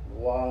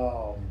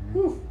 Wow. Mhm.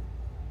 Whew.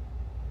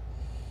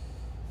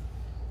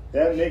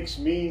 That makes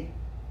me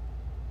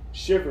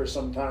shiver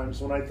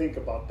sometimes when I think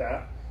about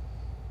that.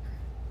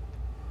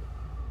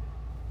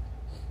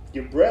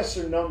 Your breaths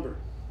are numbered.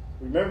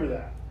 Remember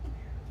that.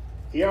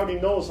 He already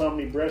knows how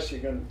many breaths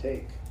you're going to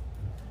take.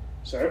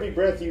 So every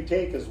breath you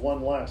take is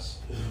one less.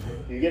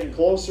 You're getting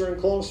closer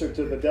and closer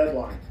to the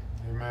deadline.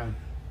 Amen.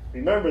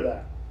 Remember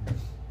that.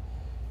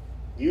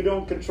 You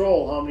don't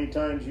control how many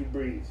times you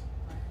breathe.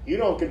 You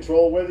don't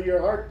control whether your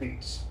heart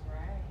beats.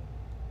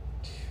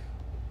 Right.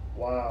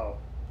 Wow.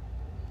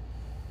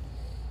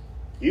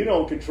 You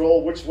don't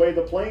control which way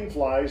the plane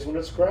flies when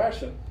it's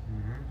crashing.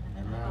 Mm-hmm.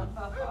 Amen.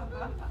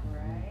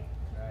 Right.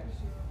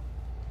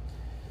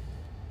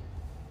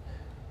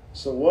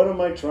 So what am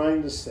I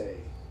trying to say?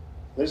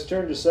 Let's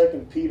turn to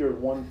 2 Peter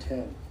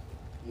 1:10.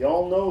 You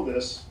all know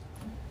this.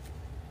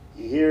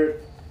 You hear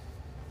it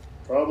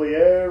probably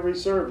every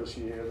service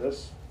you hear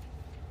this.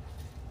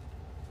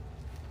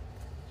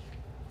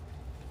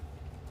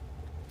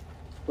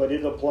 But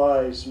it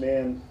applies,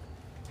 man.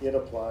 It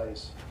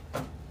applies.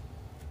 Wow.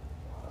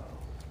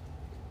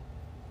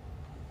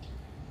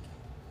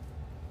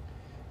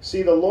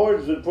 See, the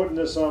Lord's been putting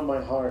this on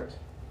my heart.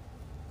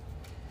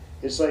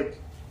 It's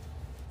like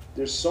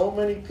there's so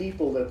many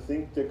people that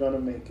think they're going to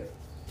make it.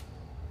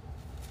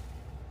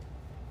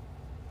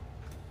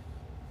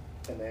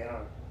 And they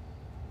aren't.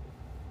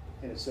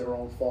 And it's their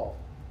own fault.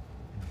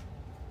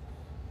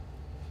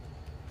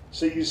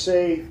 So you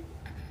say,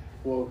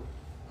 well,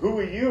 who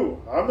are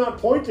you? I'm not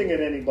pointing at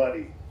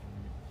anybody.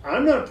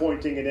 I'm not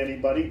pointing at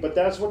anybody, but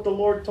that's what the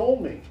Lord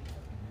told me.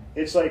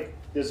 It's like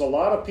there's a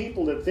lot of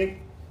people that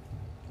think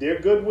they're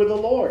good with the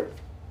Lord.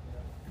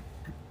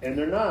 And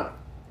they're not.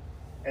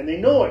 And they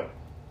know it.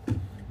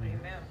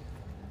 Amen.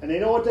 And they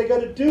know what they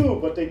got to do,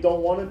 but they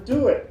don't want to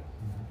do it.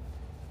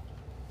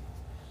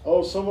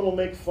 Oh, someone will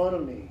make fun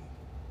of me.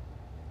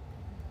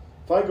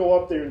 If I go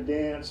up there and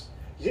dance,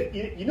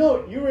 you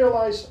know, you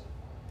realize,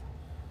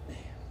 man,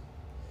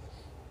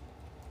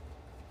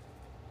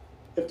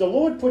 if the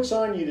Lord puts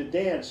on you to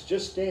dance,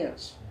 just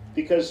dance.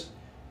 Because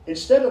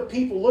instead of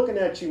people looking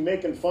at you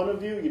making fun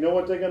of you, you know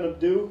what they're going to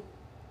do?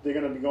 They're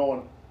going to be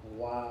going,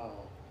 wow,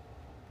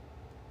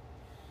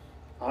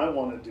 I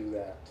want to do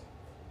that.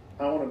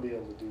 I want to be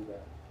able to do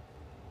that.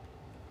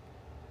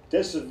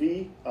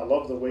 Desa, I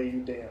love the way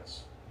you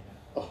dance.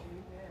 Oh,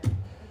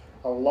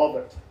 I love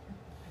it.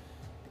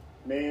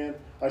 Man,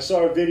 I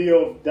saw a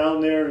video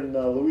down there in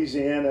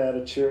Louisiana at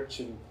a church,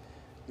 and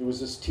there was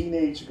this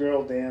teenage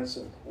girl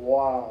dancing.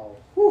 Wow.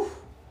 Whew.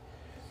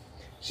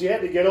 She had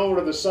to get over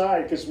to the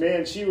side because,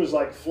 man, she was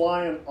like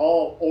flying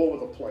all over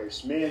the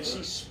place. Man,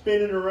 she's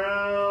spinning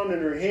around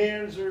and her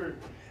hands are,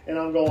 and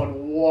I'm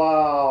going,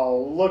 wow,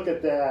 look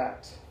at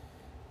that.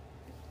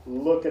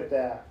 Look at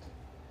that.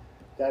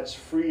 That's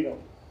freedom.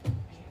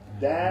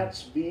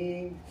 That's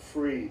being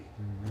free.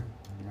 Mm-hmm.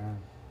 Amen.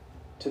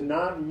 To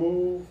not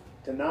move,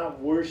 to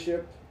not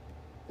worship,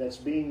 that's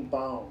being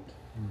bound.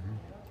 Mm-hmm.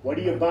 What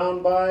are you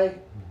bound by?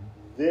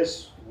 Mm-hmm.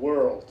 This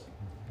world.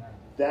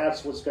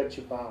 That's what's got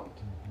you bound.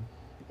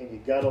 Mm-hmm. And you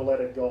got to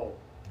let it go.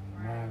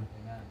 Amen.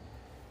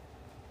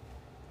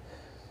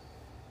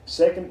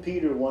 2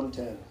 Peter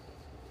 1:10.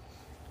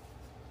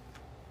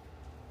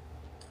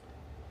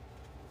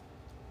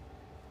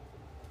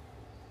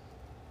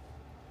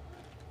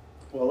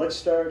 Well, let's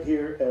start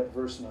here at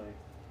verse 9.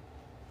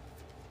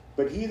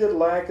 But he that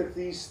lacketh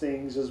these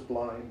things is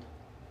blind,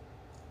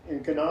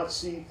 and cannot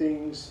see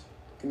things,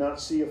 cannot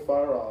see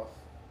afar off,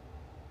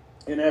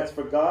 and hath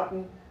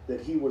forgotten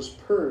that he was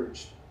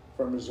purged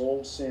from his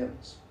old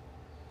sins.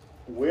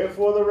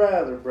 Wherefore the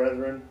rather,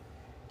 brethren,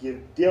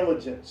 give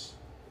diligence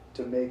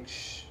to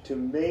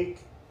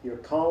make your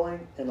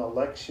calling and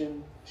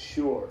election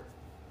sure.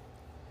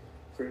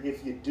 For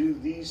if you do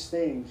these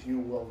things, you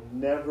will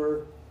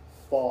never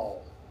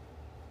fall.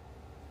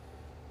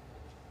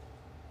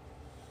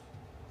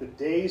 The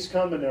day's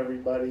coming,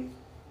 everybody.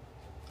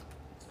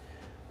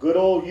 Good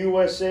old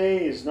USA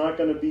is not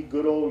going to be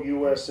good old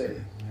USA.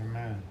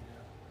 Amen.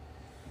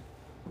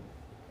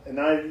 And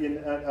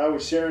I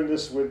was sharing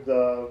this with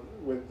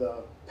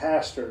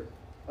Pastor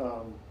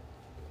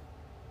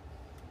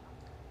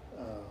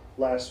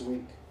last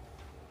week.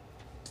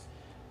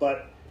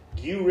 But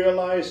do you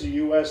realize the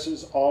U.S.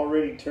 has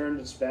already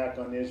turned its back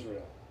on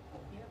Israel?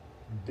 Yep.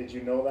 Did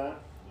you know that?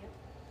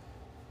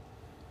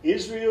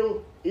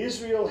 Yep.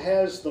 Israel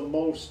has the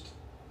most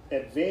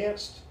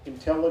advanced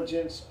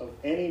intelligence of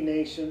any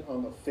nation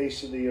on the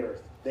face of the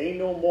earth. They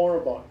know more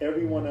about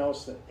everyone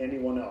else than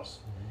anyone else.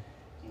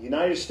 The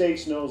United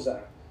States knows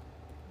that.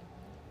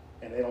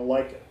 And they don't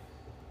like it.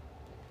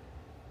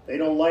 They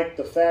don't like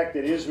the fact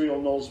that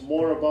Israel knows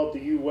more about the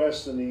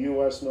U.S. than the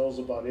U.S. knows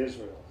about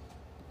Israel.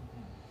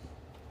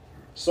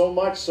 So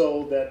much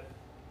so that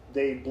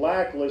they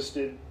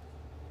blacklisted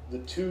the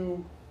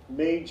two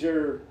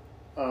major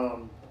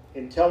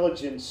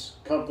intelligence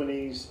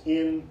companies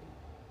in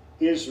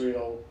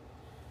Israel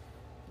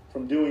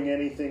from doing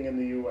anything in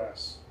the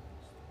U.S.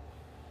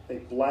 They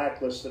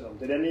blacklisted them.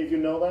 Did any of you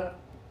know that?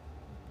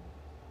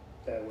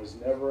 That was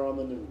never on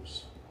the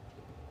news.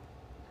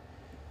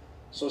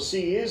 So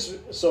see,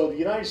 so the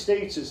United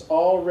States is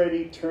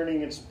already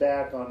turning its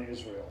back on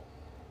Israel.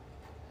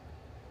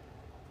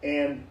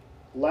 And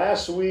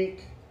last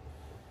week,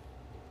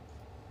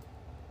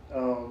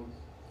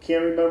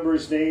 can't remember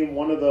his name,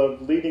 one of the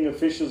leading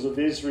officials of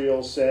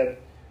Israel said,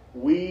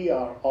 "We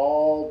are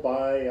all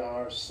by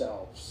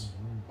ourselves."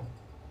 Mm-hmm.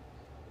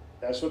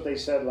 That's what they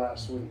said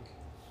last week.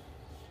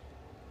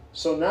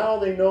 So now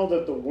they know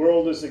that the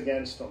world is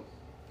against them.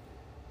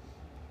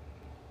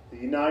 The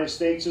United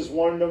States has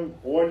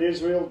warned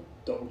Israel,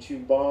 don't you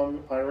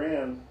bomb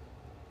Iran.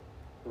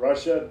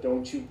 Russia,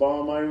 don't you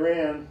bomb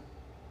Iran.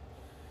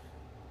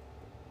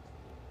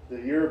 The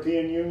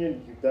European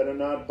Union, you better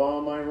not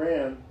bomb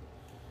Iran.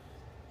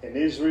 And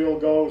Israel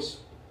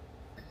goes,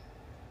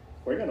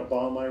 we're going to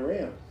bomb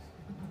Iran,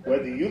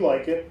 whether you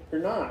like it or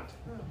not.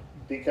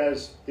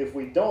 Because if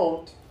we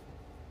don't,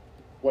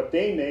 what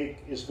they make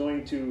is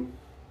going to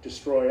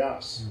destroy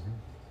us.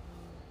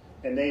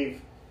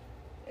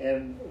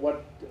 And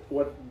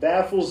what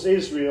baffles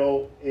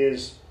Israel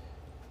is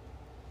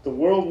the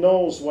world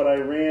knows what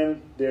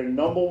Iran, their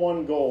number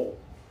one goal,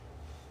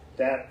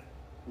 that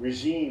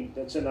regime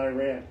that's in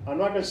Iran. I'm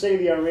not going to say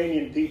the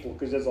Iranian people,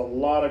 because there's a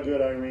lot of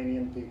good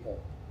Iranian people.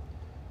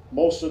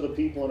 Most of the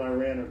people in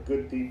Iran are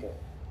good people.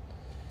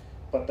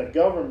 But the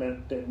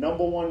government, their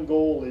number one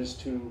goal is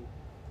to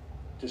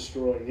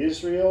destroy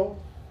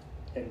Israel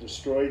and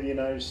destroy the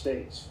United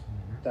States.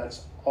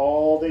 That's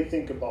all they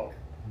think about.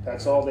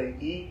 That's all they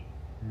eat,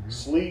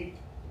 sleep,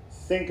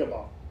 think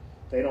about.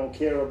 They don't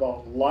care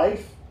about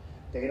life.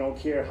 They don't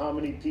care how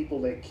many people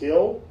they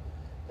kill.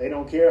 They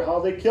don't care how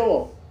they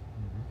kill them.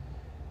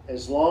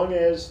 As long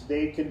as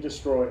they can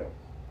destroy them.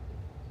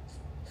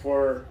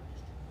 For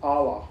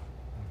Allah.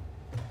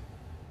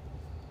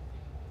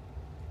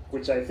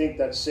 Which I think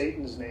that's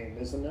Satan's name,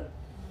 isn't it?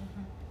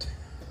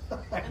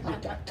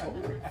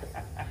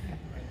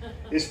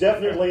 It's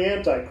definitely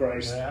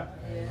Antichrist. Yeah.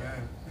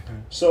 Amen.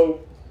 So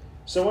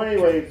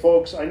anyway,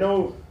 folks, I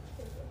know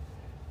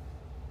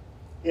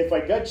if I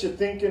got you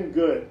thinking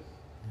good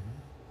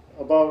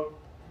about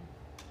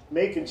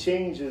making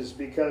changes,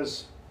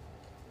 because,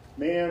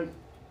 man,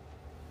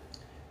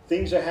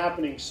 things are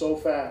happening so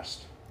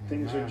fast.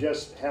 Things are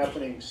just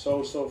happening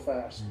so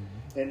fast.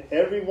 And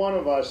every one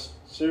of us,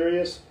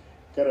 serious,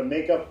 got to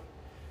make up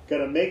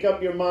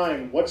your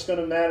mind. What's going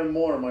to matter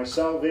more, my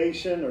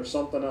salvation or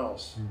something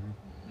else?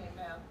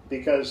 Amen.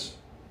 Because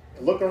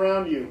look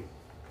around you.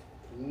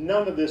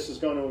 None of this is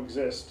going to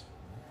exist.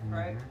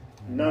 Right?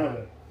 None of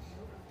it.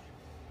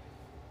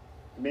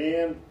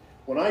 Man,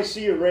 when I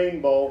see a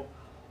rainbow,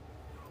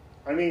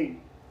 I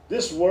mean,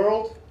 this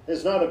world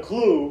has not a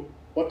clue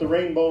what the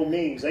rainbow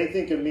means. They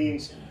think it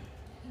means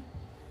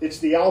it's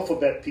the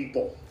alphabet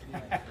people.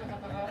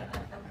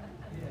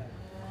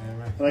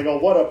 And I go,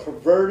 what a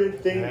perverted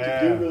thing to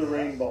do to the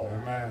rainbow.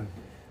 Amen.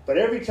 But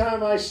every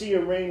time I see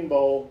a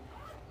rainbow,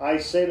 I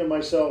say to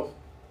myself,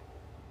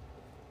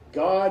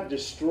 God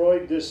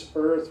destroyed this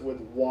earth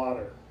with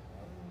water.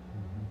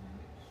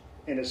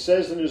 And it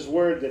says in His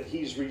Word that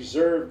He's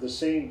reserved the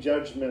same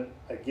judgment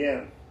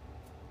again.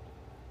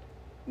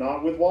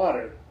 Not with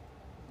water,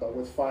 but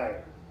with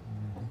fire.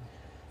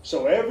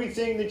 So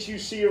everything that you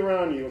see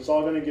around you, it's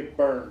all going to get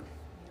burned.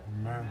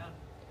 Amen.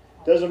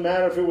 Doesn't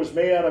matter if it was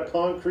made out of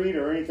concrete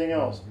or anything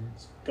else.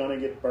 It's going to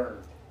get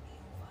burned.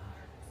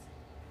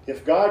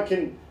 If God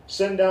can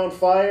send down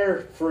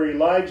fire for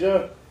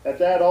Elijah at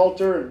that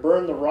altar and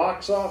burn the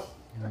rocks off,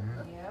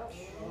 Yep.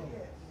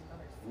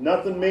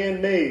 nothing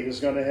man-made is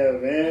going to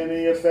have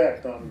any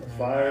effect on the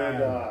fire of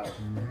God.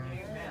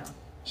 Amen.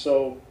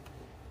 So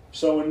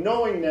in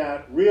knowing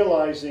that,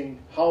 realizing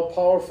how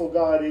powerful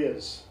God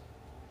is,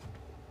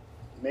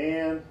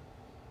 man,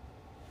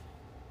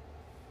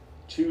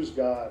 choose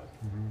God.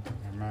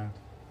 Amen.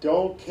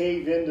 Don't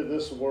cave into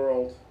this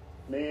world.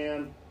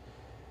 Man,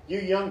 you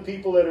young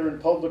people that are in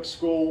public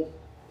school,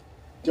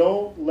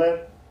 don't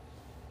let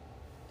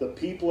the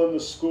people in the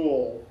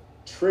school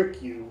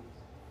trick you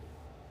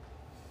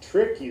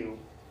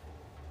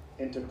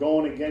into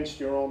going against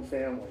your own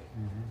family.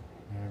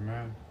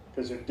 Amen.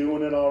 Because they're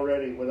doing it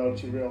already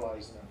without you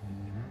realizing it.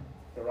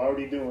 They're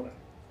already doing it.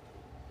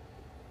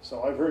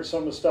 So I've heard some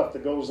of the stuff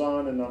that goes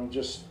on, and I'm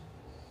just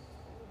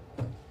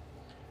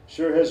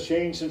sure has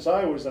changed since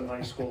I was in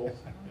high school.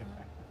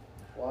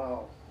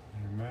 Wow.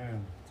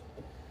 Amen.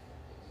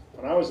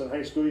 When I was in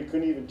high school, you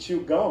couldn't even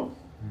chew gum.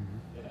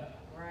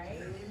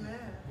 Right? Amen.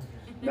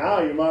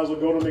 Now you might as well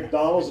go to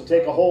McDonald's and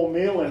take a whole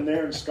meal in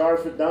there and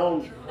scarf it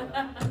down.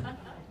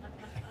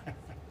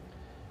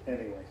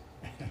 Anyway,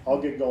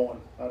 I'll get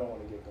going. I don't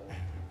want to get going.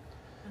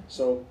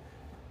 So,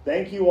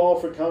 thank you all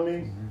for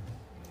coming.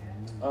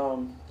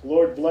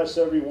 Lord bless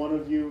every one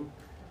of you.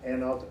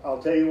 And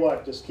I'll tell you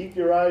what, just keep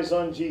your eyes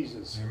on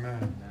Jesus.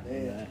 Amen.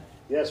 Man.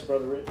 Yes,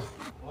 Brother Rich.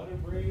 Water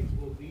Braids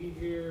will be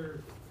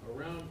here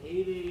around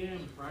 8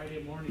 a.m.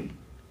 Friday morning.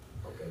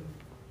 Okay.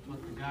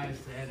 What the guy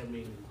said, I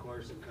mean, of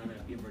course, it kind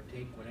of give or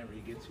take whenever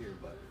he gets here,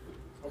 but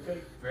Okay.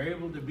 if you're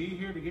able to be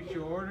here to get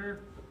your order,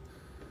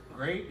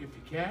 great. If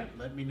you can't,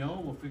 let me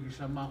know. We'll figure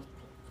something out.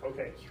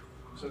 Okay.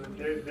 So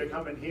they're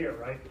coming here,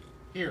 right?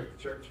 Here.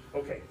 Church.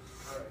 Okay.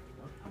 All right.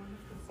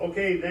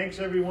 Okay, thanks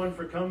everyone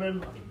for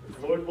coming.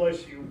 Lord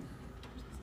bless you.